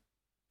moment.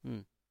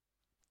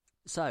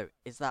 So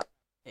is that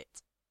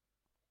it?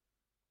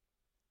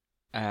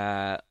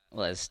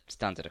 Well, there's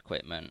standard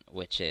equipment,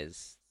 which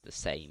is the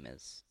same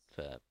as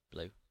for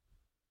blue.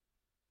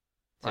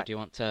 So Right. do you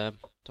want to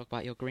talk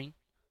about your green?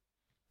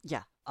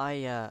 Yeah,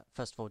 I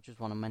first of all just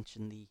want to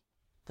mention the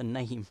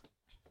name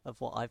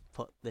of what I've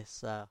put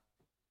this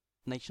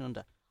nation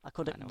under. I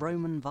called it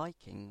Roman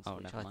Vikings,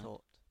 which I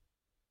thought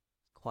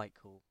quite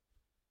cool.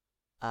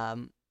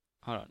 Hold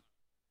on.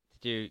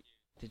 Did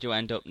you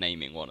end up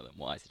naming one of them?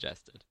 What I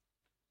suggested?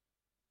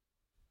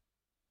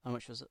 And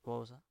which was it? What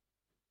was that?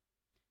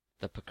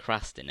 The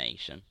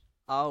procrastination.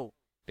 Oh,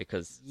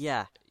 because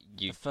yeah,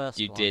 you the first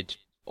one. did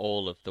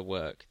all of the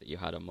work that you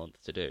had a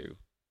month to do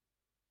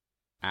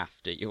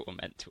after you were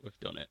meant to have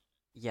done it.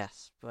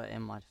 Yes, but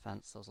in my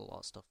defense, there was a lot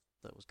of stuff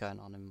that was going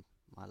on in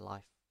my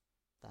life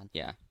then.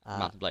 Yeah,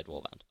 Mountain Blade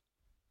Warband.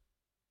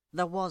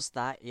 There was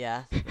that,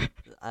 yeah.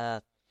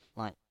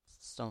 Like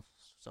stuff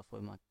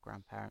with my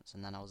grandparents,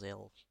 and then I was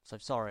ill. So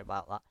sorry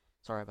about that.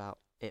 Sorry about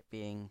it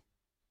being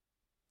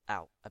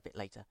out a bit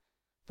later.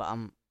 But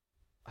I'm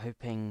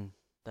hoping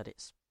that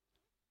it's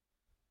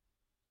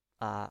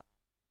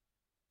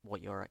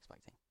what you're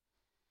expecting.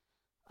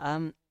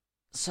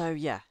 So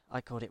yeah,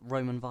 I called it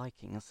Roman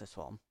Vikings, this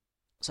one.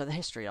 So the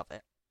history of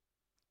it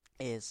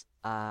is,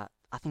 I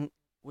think,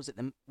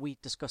 we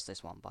discussed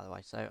this one, by the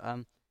way.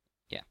 So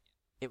yeah,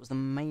 it was the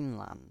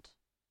mainland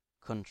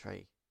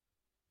country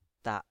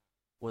that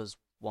was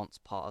once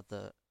part of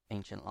the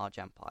ancient large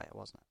empire,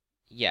 wasn't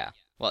it? Yeah.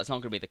 Well, it's not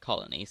going to be the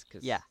colonies,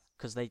 because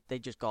because they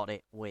just got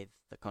it with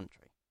the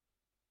country.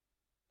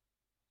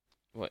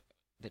 What?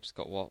 They just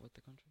got what with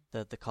the country?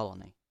 The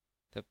colony.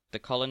 The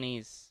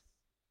colonies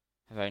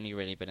have only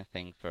really been a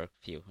thing for a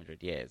few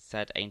hundred years.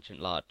 Said ancient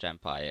large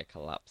empire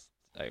collapsed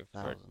over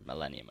a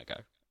millennium ago.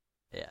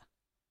 Yeah.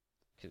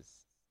 Because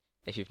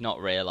if you've not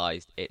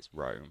realised, it's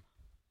Rome.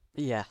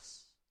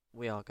 Yes,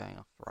 we are going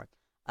off Rome.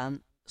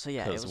 So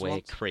yeah, it was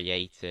we're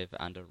creative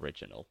and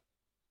original.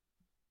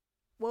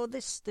 Well,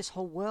 this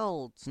whole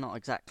world's not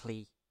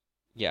exactly.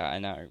 Yeah, I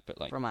know, but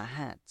like from our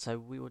head, so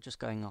we were just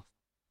going off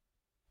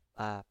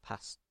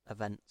past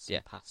events. Yeah,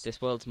 and past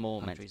this world's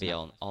more meant to be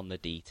on the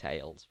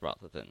details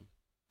rather than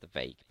the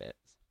vague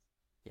bits.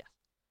 Yeah.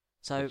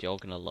 So which you're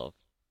gonna love.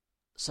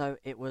 So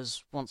it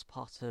was once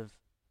part of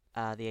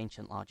the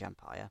ancient large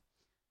empire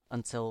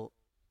until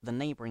the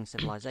neighbouring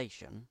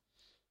civilization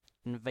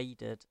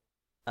invaded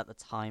at the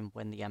time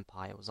when the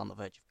empire was on the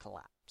verge of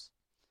collapse.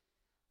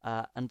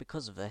 And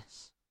because of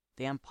this,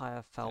 the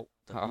empire felt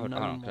that Hold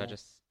on, could I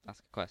just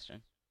ask a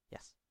question?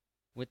 Yes.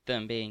 With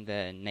them being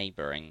the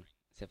neighbouring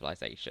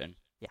civilization,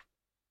 yeah,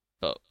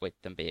 but with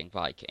them being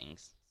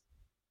Vikings,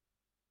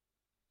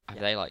 have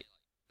they like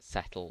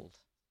settled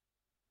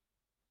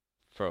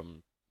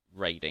from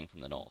raiding from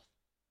the north?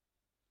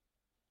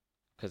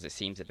 Because it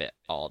seems a bit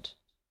odd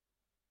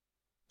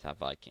to have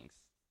Vikings.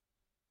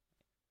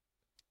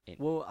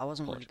 Well, I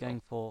wasn't Portugal. really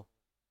going for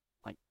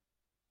like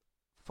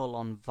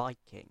full-on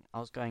Viking. I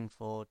was going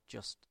for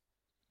just.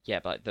 Yeah,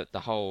 but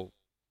the whole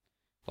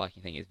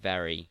Viking thing is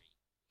very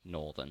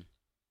northern,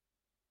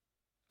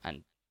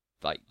 and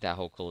like their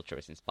whole culture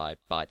is inspired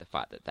by the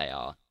fact that they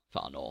are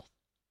far north.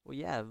 Well,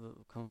 yeah,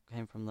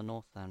 came from the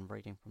north then,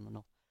 raiding from the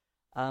north.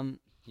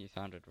 You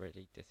sounded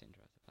really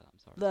disinterested by that. I'm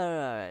sorry.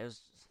 No, it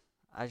was.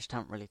 I just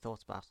haven't really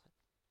thought about it.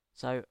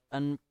 So,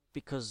 and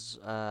because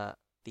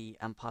the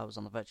empire was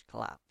on the verge of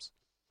collapse,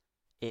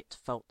 it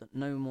felt that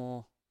no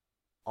more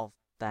of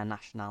their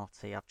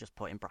nationality. I've just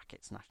put in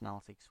brackets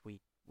nationality because we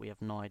have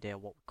no idea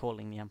what we're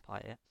calling the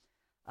empire.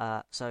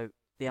 So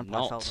the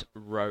empire felt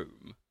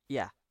Rome.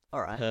 Yeah,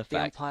 all right. Perfect. The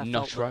empire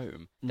not felt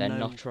Rome. They're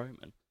not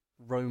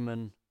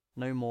Roman.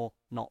 No more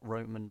not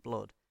Roman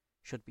blood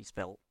should be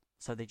spilt.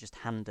 So they just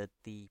handed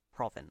the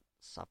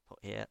province I've put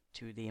here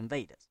to the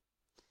invaders.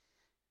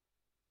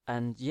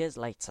 And years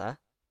later,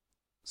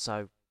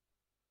 so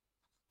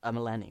a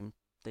millennium,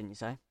 didn't you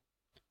say?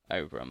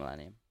 Over a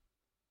millennium.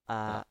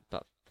 About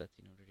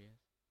 1,300 years.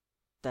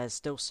 There's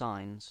still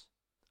signs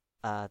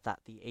that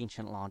the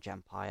ancient large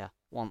empire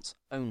once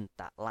owned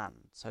that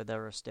land. So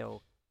there are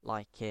still,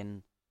 like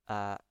in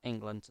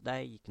England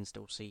today, you can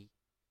still see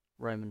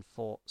Roman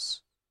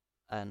forts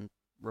and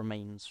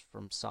remains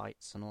from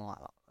sites and all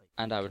that.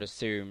 And I would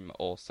assume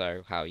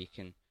also how you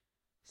can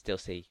still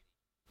see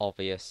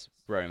obvious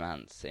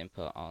Romance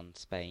input on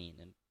Spain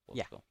and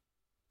Portugal.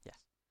 Yes.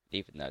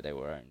 Even though they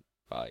were owned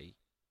by,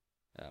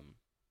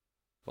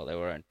 they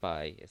were owned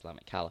by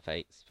Islamic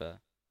caliphates for,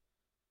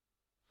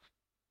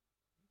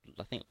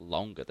 I think,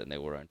 longer than they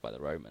were owned by the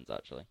Romans,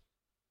 actually.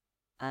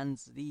 And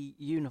the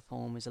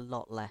uniform is a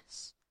lot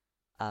less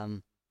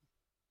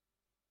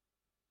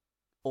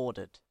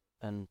ordered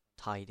and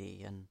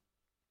tidy, and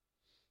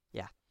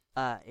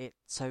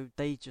so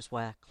they just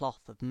wear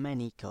cloth of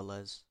many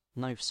colours,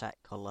 no set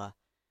colour,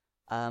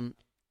 and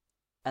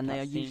they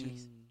are usually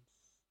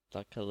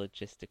like a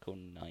logistical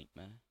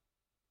nightmare.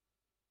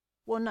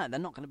 Well, no, they're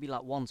not going to be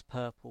like one's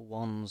purple,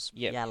 one's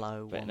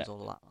yellow, one's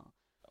all that.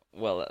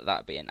 Well,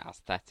 that'd be an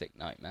aesthetic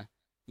nightmare.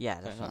 Yeah,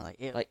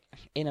 definitely. Like,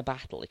 in a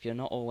battle, if you're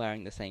not all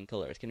wearing the same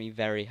colour, it's going to be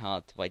very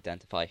hard to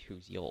identify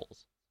who's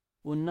yours.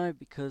 Well, no,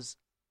 because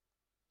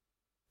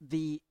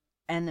the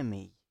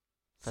enemy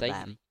for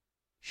them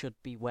should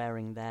be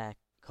wearing their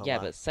colour. Yeah,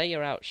 but say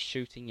you're out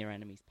shooting your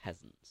enemy's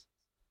peasants.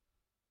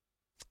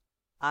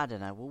 I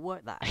don't know, we'll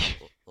work that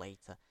out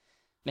later.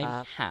 Maybe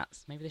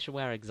hats. Maybe they should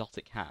wear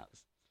exotic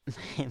hats.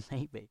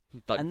 Maybe.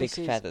 Like and big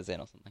feathers in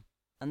or something.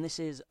 And this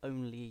is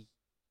only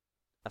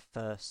a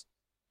first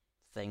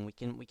thing. We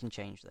can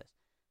change this.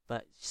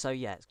 But, so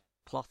yeah, it's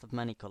cloth of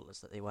many colours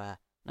that they wear.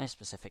 No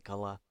specific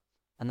colour.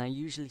 And they're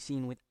usually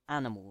seen with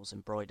animals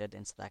embroidered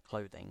into their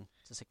clothing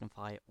to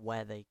signify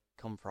where they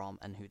come from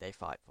and who they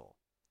fight for.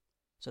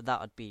 So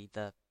that would be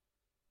the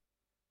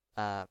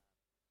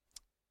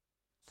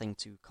thing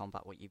to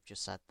combat what you've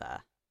just said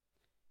there.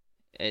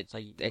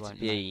 It'd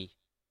be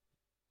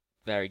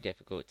very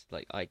difficult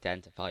to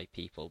identify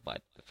people by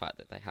the fact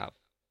that they have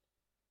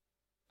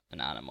an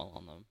animal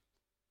on them.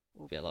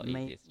 It'd be a lot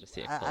easier to just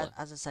see a colour.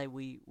 As I say,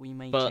 we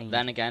may But change.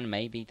 then again,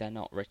 maybe they're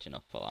not rich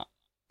enough for that.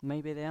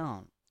 Maybe they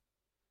aren't.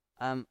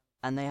 And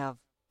they have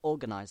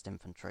organised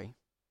infantry.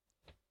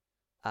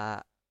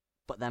 But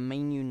their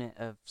main unit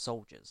of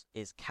soldiers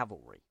is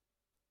cavalry.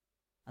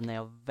 And they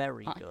are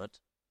very good.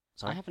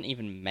 I haven't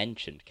even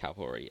mentioned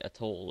cavalry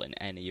at all in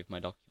any of my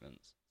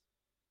documents.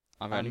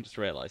 I've only just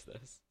realised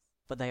this.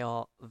 But they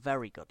are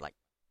very good,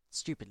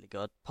 stupidly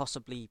good,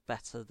 possibly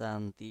better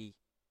than the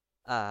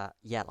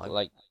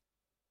yellow.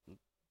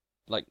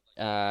 Like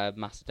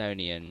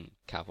Macedonian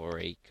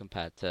cavalry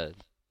compared to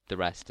the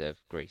rest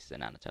of Greece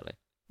and Anatolia.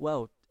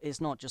 Well,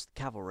 it's not just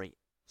cavalry.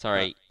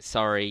 Sorry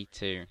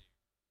to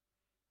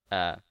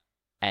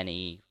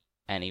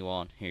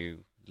anyone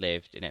who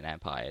lived in an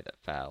empire that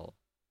fell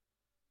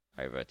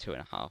over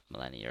 2.5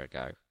 millennia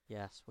ago.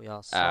 Yes, we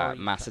are sorry.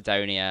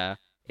 Macedonia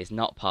is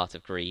not part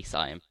of Greece.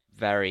 I am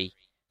very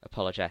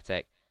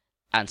apologetic.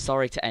 And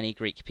sorry to any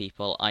Greek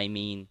people. I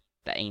mean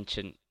the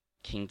ancient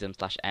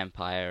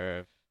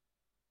kingdom/empire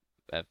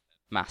of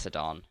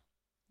Macedon.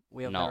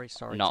 We are very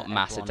sorry. Not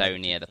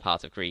Macedonia, the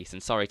part of Greece.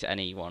 And sorry to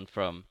anyone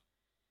from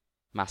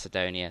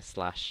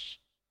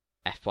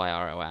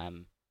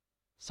Macedonia/FYROM.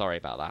 Sorry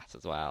about that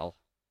as well.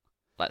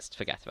 Let's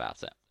forget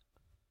about it.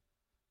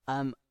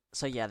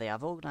 So yeah, they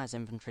have organised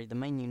infantry. The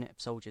main unit of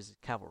soldiers is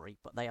cavalry,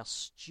 but they are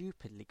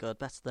stupidly good,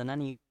 better than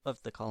any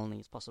of the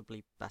colonies,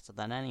 possibly better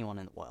than anyone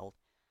in the world,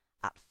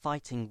 at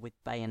fighting with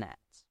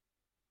bayonets.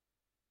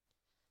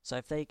 So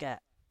if they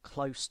get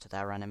close to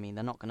their enemy,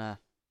 they're not going to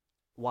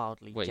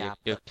wildly jab.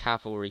 Your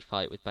cavalry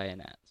fight with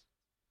bayonets?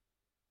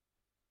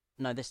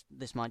 No, this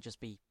might just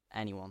be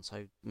anyone,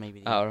 so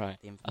maybe right.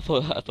 The I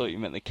thought you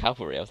meant the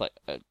cavalry. I was like,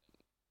 have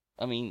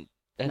you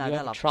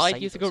ever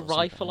tried using a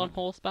rifle on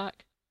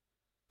horseback?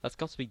 That's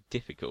got to be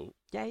difficult.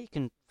 Yeah, you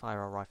can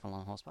fire a rifle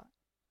on horseback.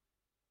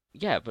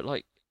 Yeah, but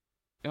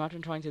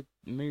imagine trying to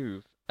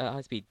move at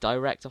high speed,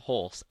 direct a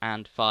horse,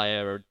 and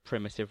fire a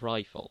primitive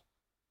rifle.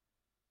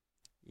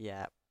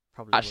 Yeah,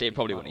 probably. Actually, it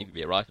probably wouldn't even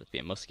be a rifle; it'd be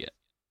a musket.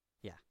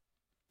 Yeah.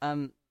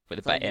 With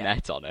a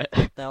bayonet on it.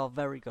 They are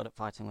very good at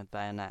fighting with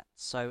bayonets.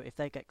 So if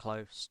they get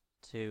close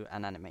to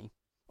an enemy,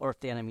 or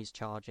if the enemy's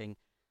charging,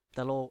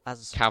 they'll all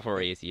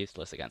cavalry is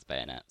useless against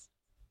bayonets.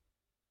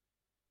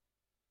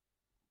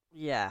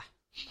 Yeah.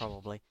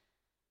 Probably.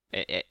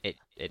 It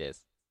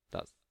is.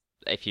 That's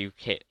if you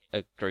hit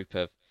a group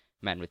of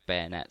men with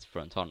bayonets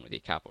front on with your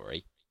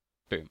cavalry,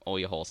 boom, all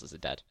your horses are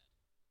dead.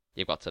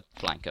 You've got to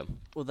flank them.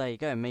 Well, there you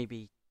go.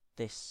 Maybe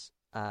this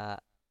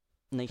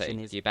nation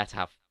is. You better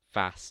have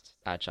fast,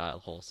 agile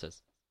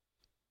horses.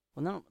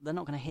 Well, they're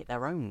not going to hit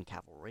their own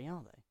cavalry,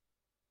 are they?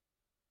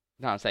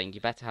 No, I'm saying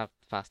you better have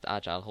fast,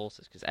 agile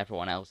horses because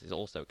everyone else is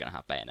also going to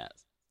have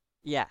bayonets.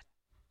 Yeah,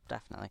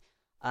 definitely.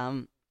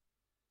 And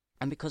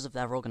because of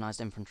their organised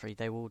infantry,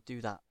 they will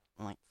do that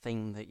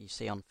thing that you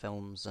see on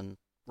films and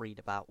read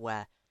about,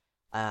 where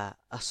a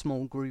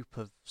small group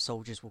of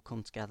soldiers will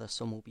come together.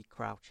 Some will be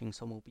crouching,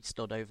 some will be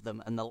stood over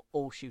them, and they'll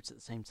all shoot at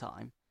the same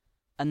time.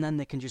 And then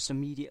they can just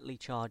immediately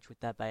charge with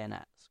their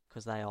bayonets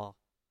because they are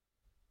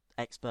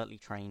expertly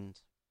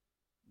trained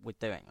with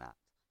doing that.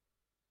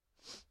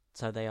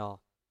 So they are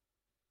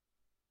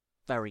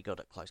very good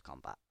at close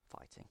combat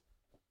fighting.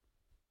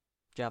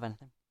 Do you have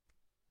anything?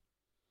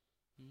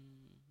 I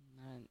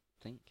don't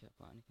think I've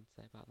got anything to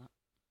say about that.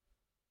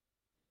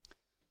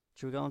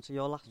 Should we go on to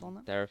your last one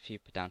then? There are a few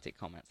pedantic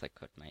comments I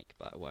could make,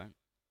 but I won't.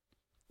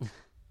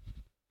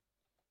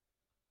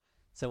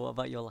 So what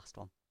about your last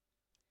one?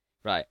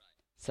 Right.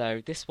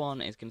 So this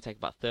one is going to take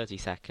about 30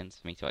 seconds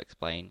for me to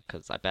explain,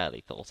 because I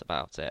barely thought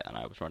about it and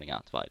I was running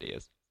out of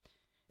ideas.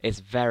 It's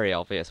very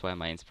obvious where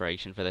my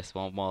inspiration for this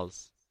one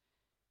was.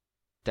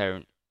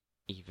 Don't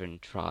even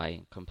try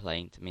and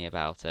complain to me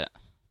about it.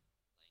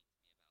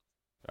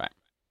 Right.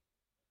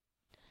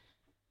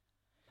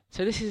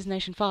 So this is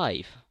Nation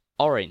 5,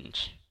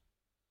 Orange,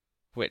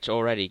 which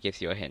already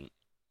gives you a hint.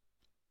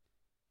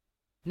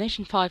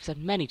 Nation 5's had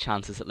many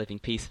chances at living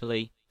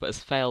peacefully, but has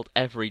failed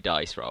every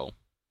dice roll.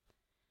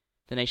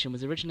 The nation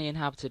was originally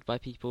inhabited by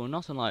people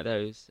not unlike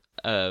those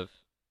of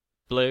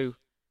Blue,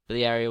 but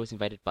the area was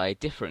invaded by a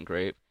different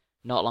group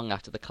not long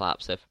after the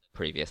collapse of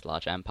previous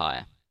large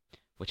empire,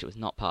 which it was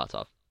not part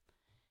of.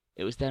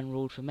 It was then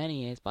ruled for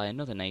many years by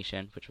another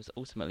nation, which was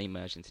ultimately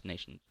merged into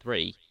Nation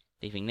 3,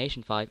 leaving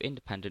Nation 5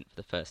 independent for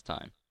the first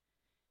time.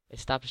 It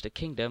established a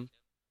kingdom,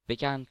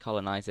 began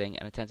colonizing,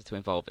 and attempted to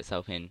involve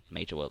itself in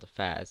major world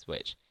affairs,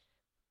 which,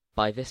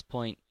 by this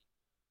point,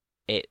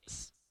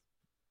 it's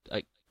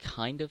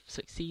kind of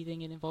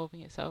succeeding in involving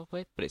itself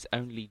with, but it's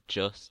only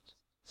just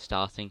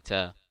starting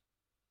to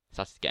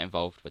get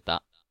involved with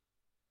that.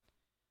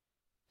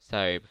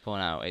 So before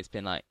now, it's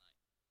been like,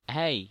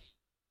 hey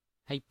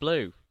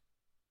Blue,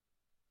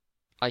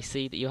 I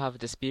see that you have a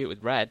dispute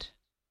with Red. Do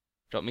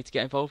you want me to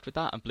get involved with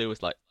that? And Blue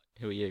was like,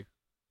 who are you?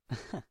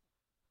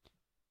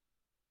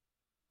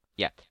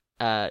 Yeah,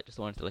 just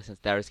wanted to listen.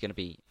 There is going to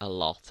be a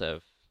lot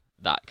of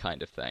that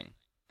kind of thing,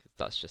 because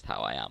that's just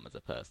how I am as a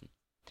person.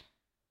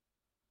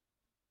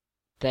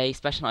 They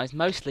specialise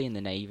mostly in the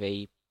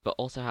navy, but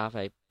also have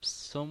a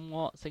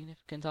somewhat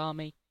significant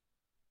army.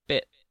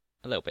 A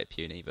little bit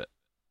puny, but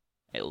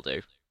it'll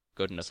do.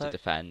 Good enough to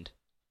defend.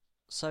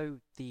 So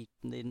the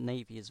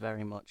navy is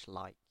very much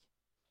like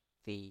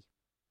the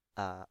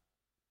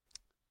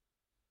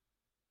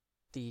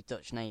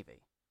Dutch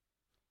Navy.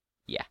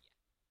 Yeah.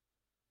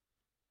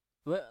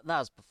 Well, that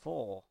was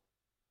before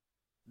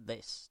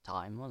this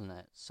time, wasn't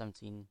it?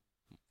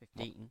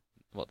 1715.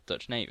 What, the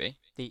Dutch Navy?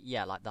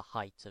 Like the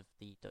height of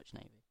the Dutch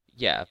Navy.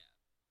 Yeah,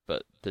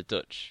 but the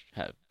Dutch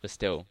were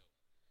still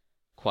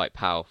quite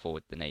powerful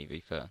with the navy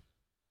for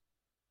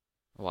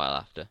a while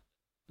after.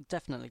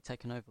 Definitely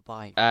taken over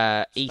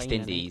by East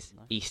Spain Indies.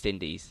 England, East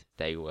Indies,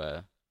 they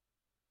were.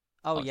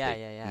 Oh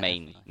yeah.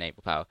 Main definitely.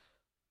 naval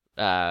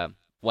power.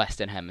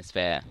 Western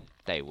Hemisphere,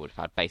 they would have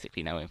had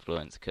basically no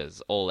influence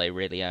because all they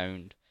really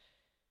owned.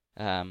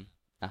 After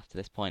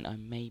this point, I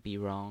may be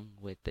wrong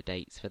with the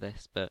dates for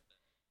this, but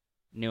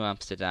New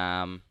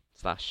Amsterdam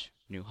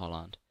 / New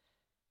Holland,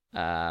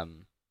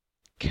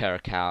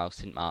 Curacao,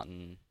 St.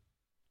 Martin.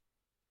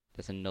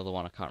 There's another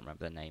one I can't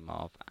remember the name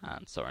of,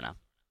 and Suriname.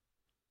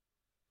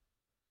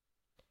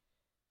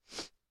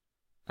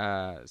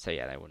 So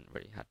yeah, they wouldn't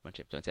really have much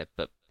influence here,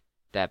 but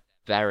they're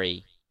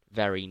very,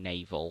 very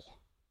naval.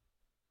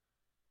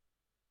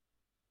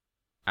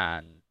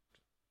 And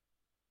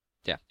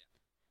yeah,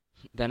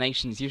 their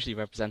nation's usually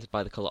represented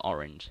by the colour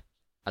orange,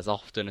 as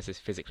often as is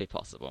physically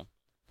possible.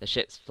 The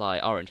ships fly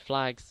orange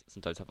flags,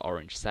 sometimes have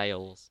orange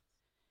sails,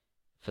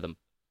 for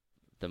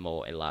the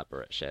more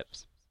elaborate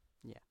ships.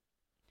 Yeah.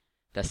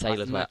 Their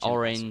sailors wear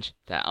orange,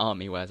 their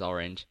army wears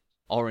orange.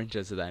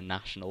 Oranges are their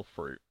national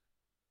fruit.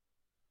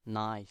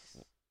 Nice.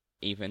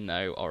 Even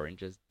though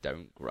oranges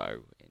don't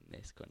grow in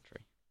this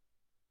country.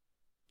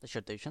 They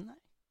should do, shouldn't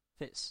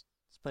they? If it's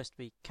supposed to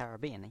be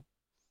Caribbean-y.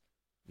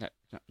 No,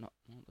 not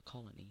the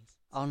colonies.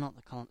 Oh, not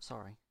the colonies,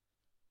 sorry.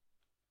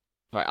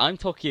 Right, I'm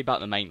talking about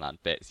the mainland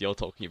bits, you're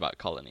talking about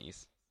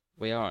colonies.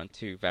 We are on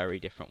two very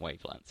different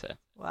wavelengths here.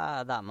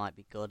 Well, that might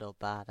be good or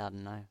bad, I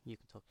don't know. You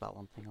can talk about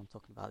one thing, I'm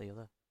talking about the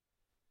other.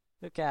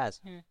 Who cares?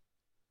 Yeah.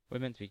 We're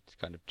meant to be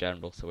kind of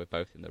general, so we're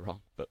both in the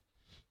wrong, but...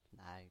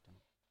 No,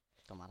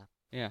 don't matter.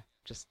 Yeah,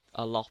 just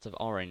a lot of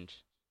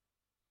orange.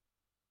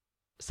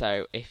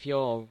 So, if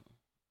you're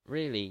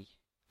really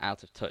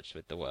out of touch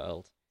with the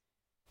world,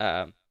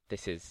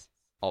 this is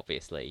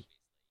obviously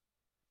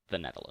the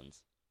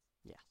Netherlands.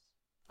 Yes.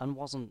 And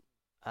wasn't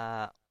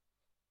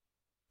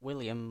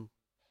William...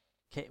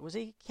 Was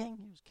he king?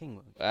 He was king.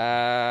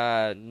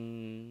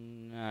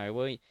 No.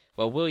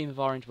 William of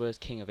Orange was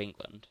King of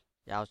England.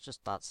 Yeah, I was just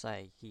about to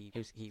say he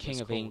was King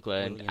King of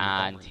England,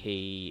 and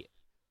he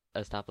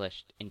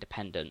established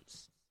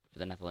independence for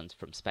the Netherlands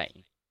from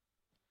Spain.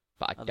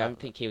 But I don't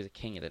think he was a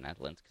king of the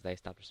Netherlands because they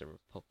established a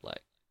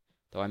republic.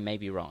 Though I may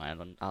be wrong,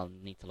 and I'll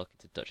need to look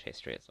into Dutch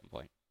history at some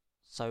point.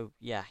 So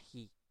yeah,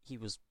 he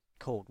was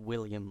called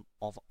William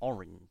of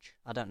Orange.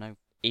 I don't know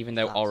even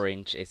If though that's-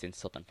 Orange is in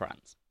southern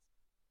France.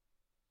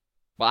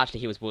 Well,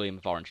 actually, he was William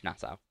of Orange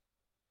Nassau.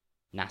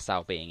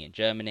 Nassau being in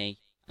Germany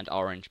and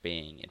Orange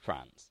being in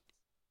France.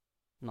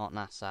 Not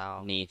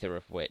Nassau Neither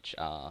of which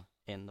are.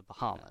 in the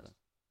Bahamas.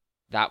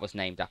 That was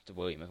named after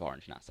William of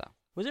Orange Nassau.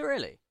 Was it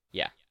really?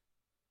 Yeah.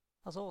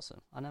 That's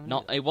awesome. I never knew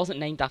Not. that. It wasn't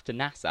named after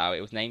Nassau.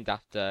 It was named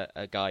after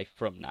a guy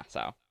from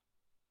Nassau.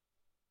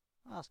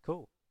 Oh, that's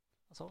cool.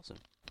 That's awesome.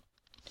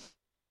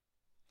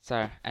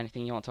 So,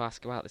 anything you want to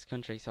ask about this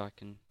country so I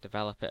can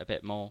develop it a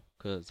bit more?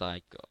 Because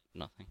I got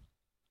nothing.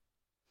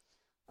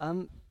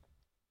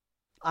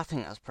 I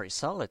think that's pretty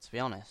solid, to be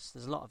honest.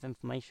 There's a lot of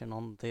information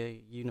on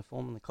the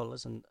uniform and the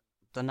colours and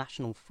the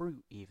national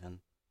fruit,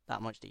 even.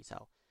 That much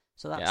detail.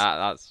 So that's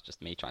that's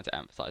just me trying to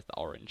emphasise the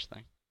orange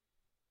thing.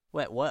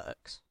 where it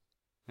works.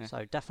 Yeah.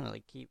 So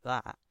definitely keep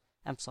that.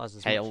 Emphasise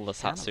as Hail the much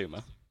as you can.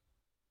 Satsuma.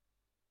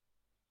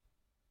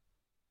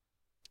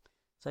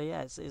 So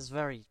yeah, it's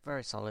very,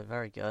 very solid,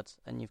 very good.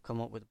 And you've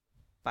come up with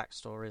a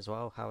backstory as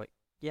well,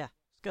 it's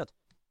good.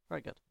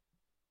 Very good.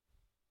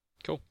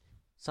 Cool.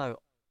 So,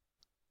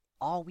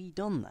 are we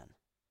done then?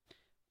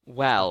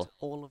 Well, That's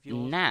all of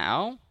yours?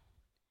 now,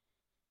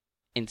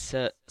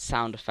 insert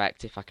sound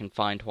effect if I can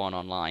find one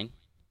online.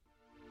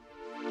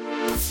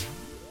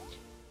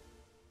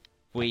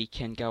 We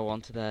can go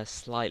on to the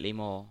slightly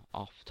more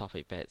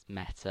off-topic bits,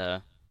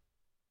 meta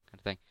kind of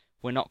thing.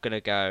 We're not going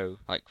to go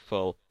like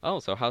full, oh,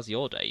 so how's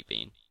your day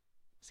been?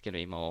 It's going to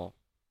be more,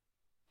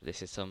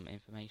 this is some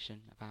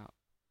information about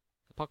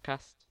the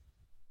podcast.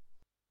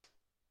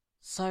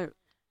 So,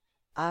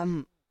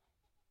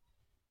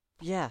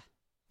 yeah,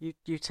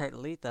 you take the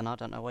lead then. I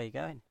don't know where you're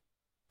going.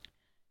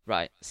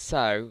 Right,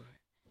 so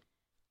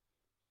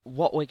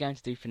what we're going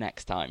to do for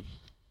next time.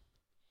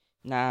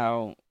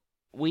 Now,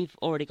 we've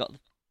already got,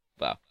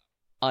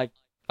 I've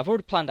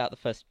already planned out the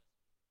first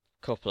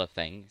couple of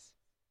things,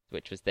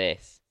 which was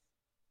this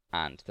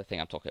and the thing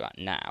I'm talking about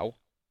now.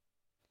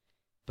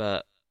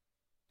 But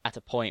at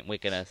a point, we're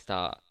going to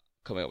start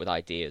coming up with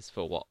ideas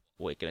for what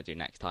we're going to do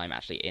next time,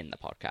 actually in the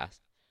podcast.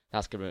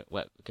 That's going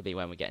to be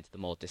when we get into the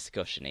more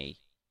discussion-y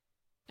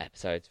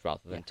episodes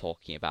rather than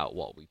talking about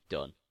what we've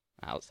done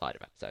outside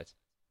of episodes.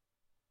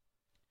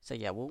 So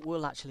yeah,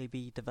 we'll actually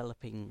be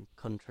developing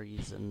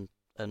countries and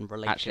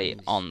relations. Actually,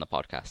 on the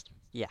podcast.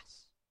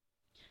 Yes.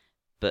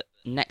 But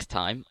next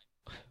time,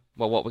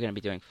 well, what we're going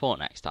to be doing for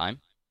next time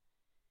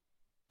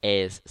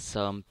is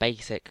some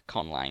basic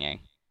conlanging.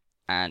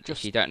 And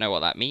if you don't know what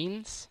that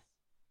means,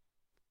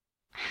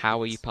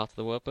 how are you part of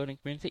the world building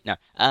community? No.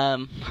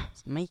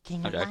 It's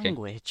making a I'm joking.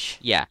 language.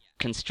 Yeah,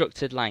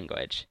 constructed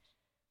language,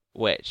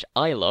 which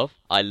I love.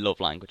 I love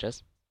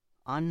languages.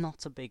 I'm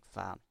not a big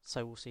fan,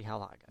 so we'll see how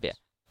that goes. Yeah.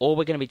 All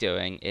we're going to be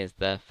doing is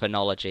the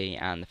phonology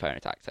and the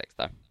phonotactics,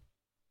 though.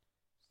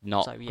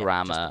 Not So, yeah,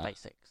 grammar. just the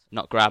basics.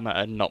 Not grammar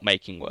and not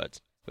making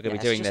words. We're going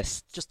to be doing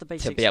this just the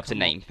basics to be able to come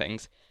name up.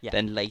 things. Yeah.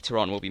 Then later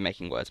on, we'll be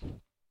making words.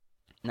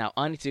 Now,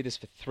 I need to do this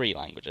for 3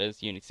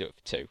 languages. You need to do it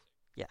for 2.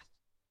 Yeah.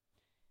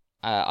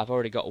 I've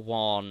already got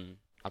one.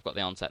 I've got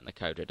the onset and the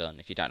coda done.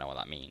 If you don't know what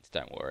that means,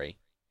 don't worry.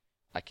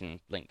 I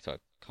can link to a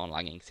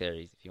conlanging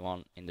series if you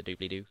want in the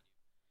doobly-doo.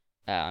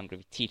 I'm going to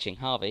be teaching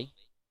Harvey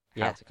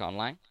how to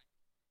conlang.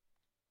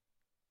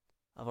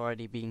 I've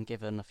already been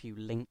given a few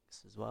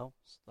links as well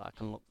that I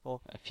can look for.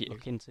 A few.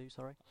 Look into,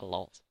 sorry. A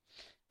lot.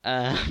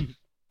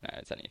 No,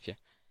 it's only a few.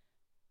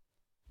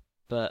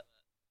 But,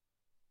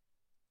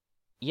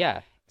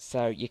 yeah,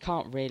 so you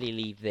can't really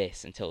leave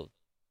this until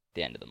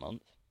the end of the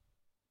month.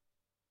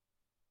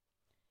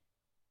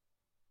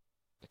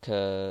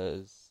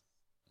 Because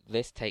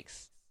this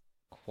takes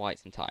quite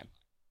some time.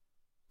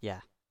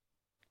 Yeah.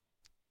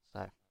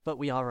 So, but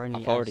we are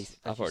only. I've already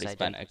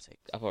spent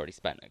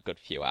spent a good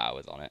few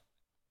hours on it.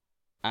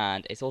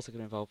 And it's also going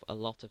to involve a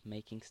lot of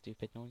making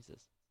stupid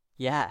noises.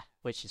 Yeah,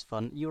 which is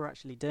fun. You were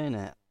actually doing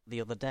it the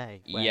other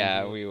day. When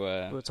Yeah, we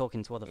were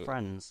talking to other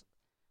friends.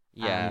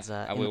 Yeah,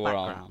 and we in the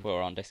background,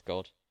 were on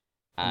Discord.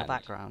 In the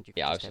background, you could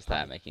yeah, I was hear just there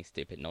Paddy. making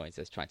stupid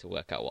noises, trying to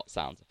work out what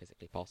sounds are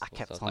physically possible. I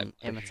kept so I on was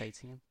like,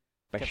 imitating him.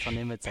 Kept on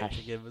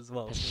imitating him as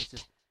well. So it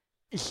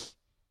was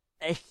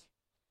just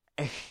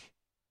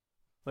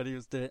when he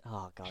was doing.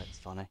 Oh god, it's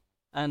funny,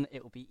 and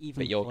it will be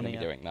even. But you're going funnier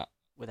to be doing that.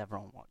 with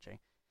everyone watching.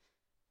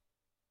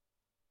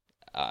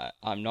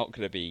 I'm not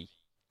going to be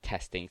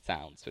testing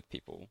sounds with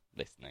people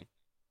listening.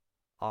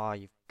 Oh,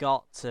 you've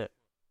got to.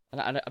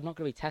 And I'm not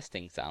going to be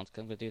testing sounds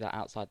because I'm going to do that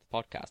outside the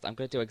podcast. I'm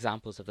going to do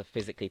examples of the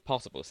physically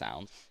possible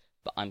sounds,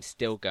 but I'm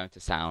still going to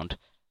sound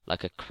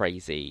like a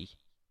crazy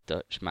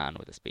Dutch man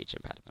with a speech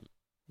impediment.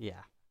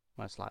 Yeah,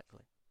 most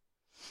likely.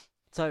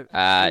 So,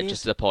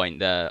 just to the point,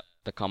 the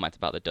comment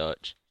about the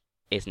Dutch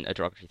isn't a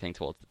derogatory thing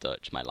towards the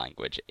Dutch. My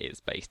language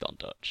is based on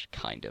Dutch,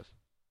 kind of.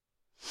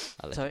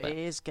 So it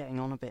is getting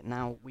on a bit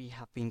now. We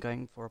have been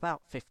going for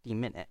about 50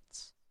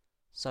 minutes.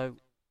 So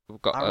we've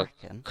got I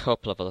reckon.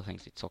 Couple of other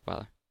things to talk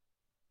about.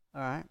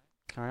 All right,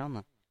 carry on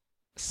then.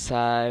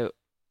 So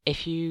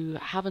if you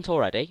haven't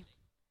already,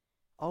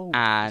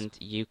 and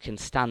you can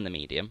stand the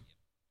medium,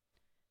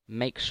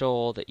 make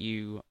sure that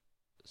you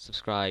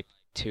subscribe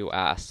to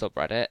our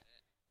subreddit.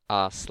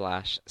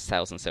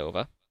 r/sales and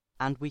silver.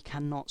 And we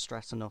cannot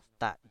stress enough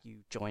that you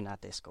join our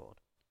Discord.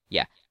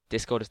 Yeah,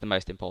 Discord is the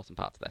most important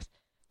part of this.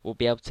 We'll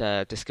be able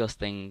to discuss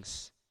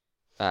things.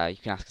 You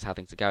can ask us how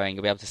things are going.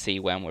 You'll be able to see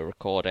when we're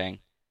recording.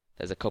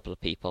 There's a couple of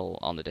people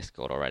on the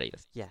Discord already.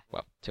 Yeah.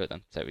 Well, 2 of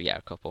them. So yeah,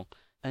 a couple.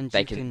 And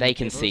they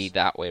can see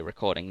that we're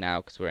recording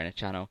now because we're in a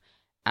channel,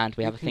 and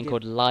we have a thing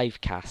called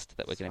Livecast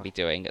that we're going to be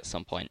doing at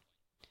some point.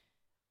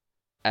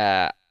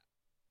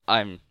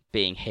 I'm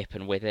being hip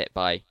and with it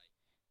by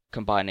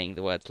combining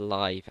the words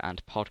live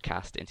and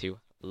podcast into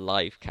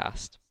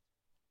Livecast.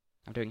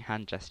 I'm doing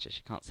hand gestures.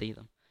 You can't see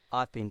them.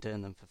 I've been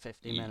doing them for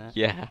 50 minutes.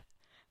 Yeah,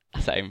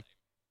 same.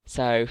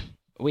 So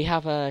we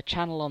have a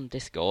channel on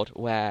Discord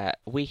where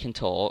we can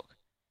talk,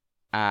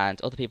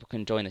 and other people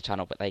can join the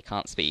channel, but they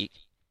can't speak.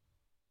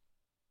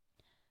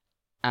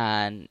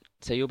 And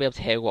so you'll be able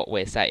to hear what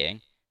we're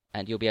saying,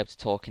 and you'll be able to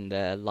talk in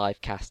the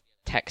Livecast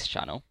text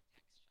channel,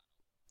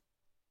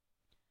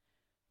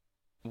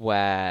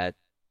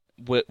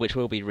 which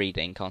we'll be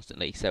reading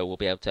constantly. So we'll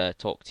be able to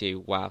talk to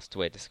you whilst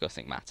we're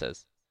discussing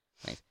matters.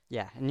 Thanks.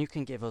 Yeah, and you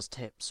can give us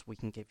tips. We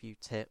can give you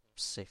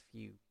tips if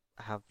you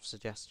have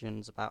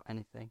suggestions about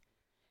anything.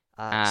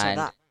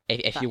 And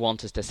if you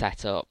want us to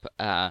set up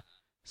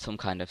some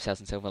kind of Sales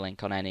and Silver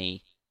link on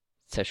any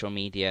social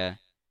media,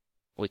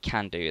 we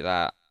can do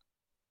that.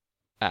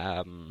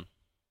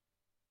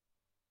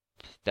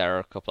 There are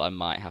a couple I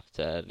might have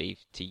to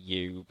leave to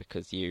you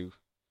because you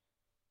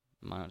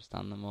might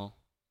understand them all.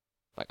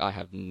 Like, I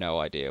have no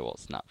idea what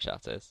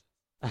Snapchat is.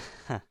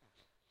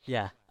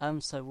 Yeah.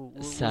 So we'll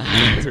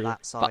get to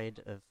that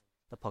side of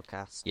the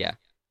podcast. Yeah.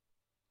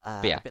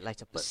 A bit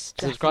later. But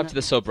subscribe to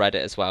the subreddit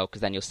as well,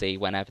 because then you'll see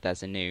whenever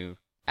there's a new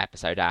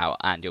episode out,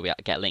 and you'll be able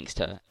to get links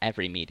to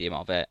every medium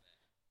of it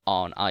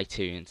on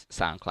iTunes,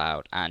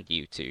 SoundCloud, and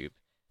YouTube.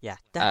 Yeah,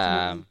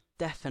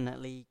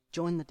 definitely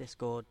join the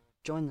Discord,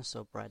 join the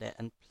subreddit,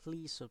 and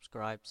please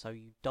subscribe so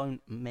you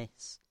don't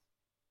miss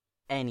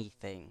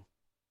anything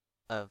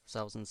of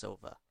Sales and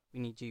Silver. We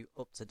need you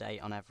up to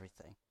date on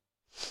everything,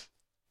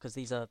 because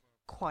these are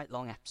quite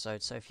long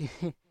episodes. So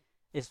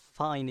it's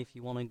fine if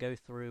you want to go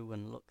through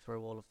and look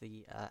through all of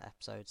the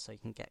episodes so you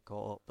can get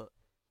caught up, but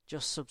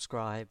just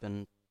subscribe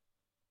and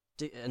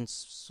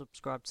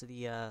subscribe to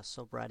the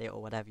subreddit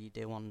or whatever you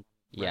do on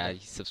Reddit. Yeah, you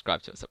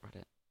subscribe to a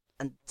subreddit.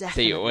 And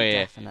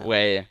definitely,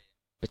 we're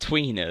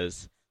between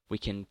us, we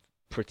can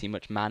pretty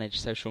much manage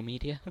social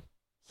media.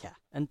 Yeah,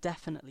 and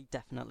definitely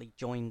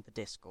join the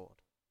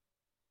Discord.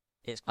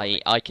 It's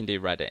great. I can do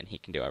Reddit and he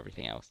can do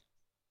everything else.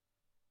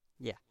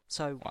 Yeah,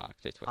 so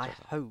I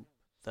hope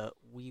that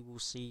we will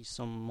see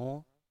some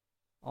more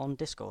on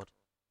Discord,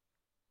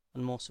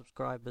 and more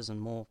subscribers and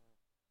more,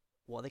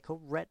 what are they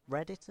called?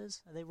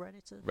 Redditors? Are they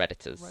Redditors?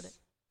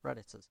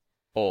 Redditors.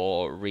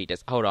 Or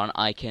readers. Hold on,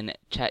 I can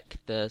check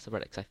the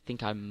subreddit, because I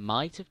think I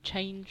might have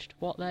changed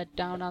what they're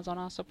down as on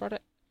our subreddit.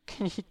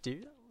 Can you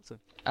do that?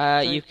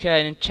 You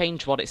can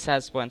change what it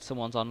says when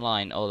someone's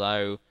online,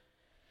 although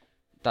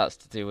that's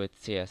to do with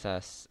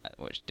CSS,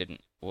 which didn't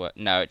work.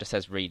 No, it just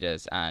says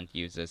readers and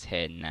users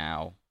here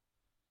now,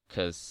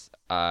 because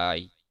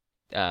I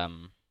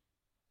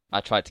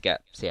tried to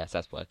get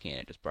CSS working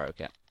and it just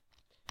broke it.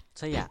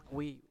 So yeah,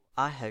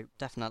 I hope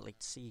definitely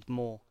to see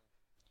more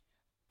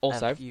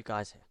also, of you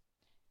guys here.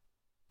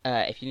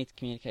 If you need to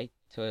communicate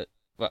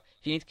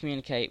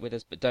with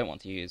us but don't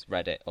want to use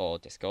Reddit or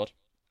Discord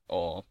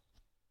or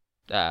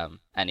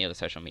any other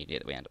social media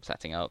that we end up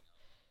setting up,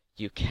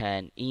 you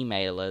can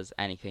email us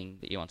anything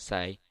that you want to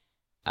say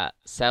at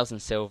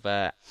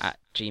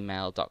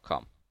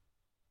salesandsilver@gmail.com.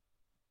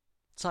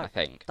 So I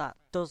think that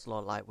does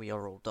look like we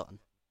are all done.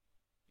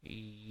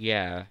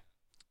 Yeah.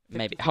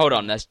 Maybe. Hold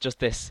on, there's just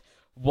this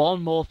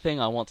one more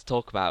thing I want to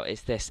talk about.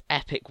 It's this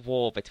epic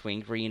war between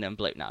green and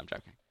blue. No, I'm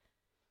joking.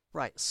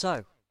 Right,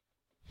 so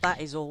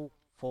that is all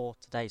for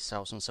today's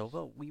Sales and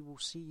Silver. We will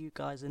see you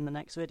guys in the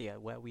next video,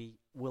 where we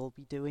will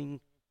be doing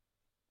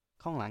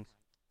Konglangs.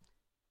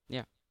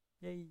 Yeah.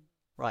 Yay.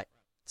 Right,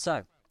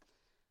 so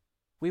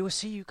we will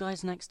see you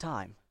guys next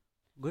time.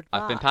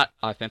 Goodbye.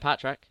 I've been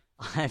Patrick.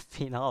 I've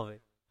been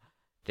Harvey.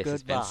 This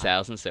has been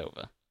Sales and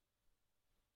Silver.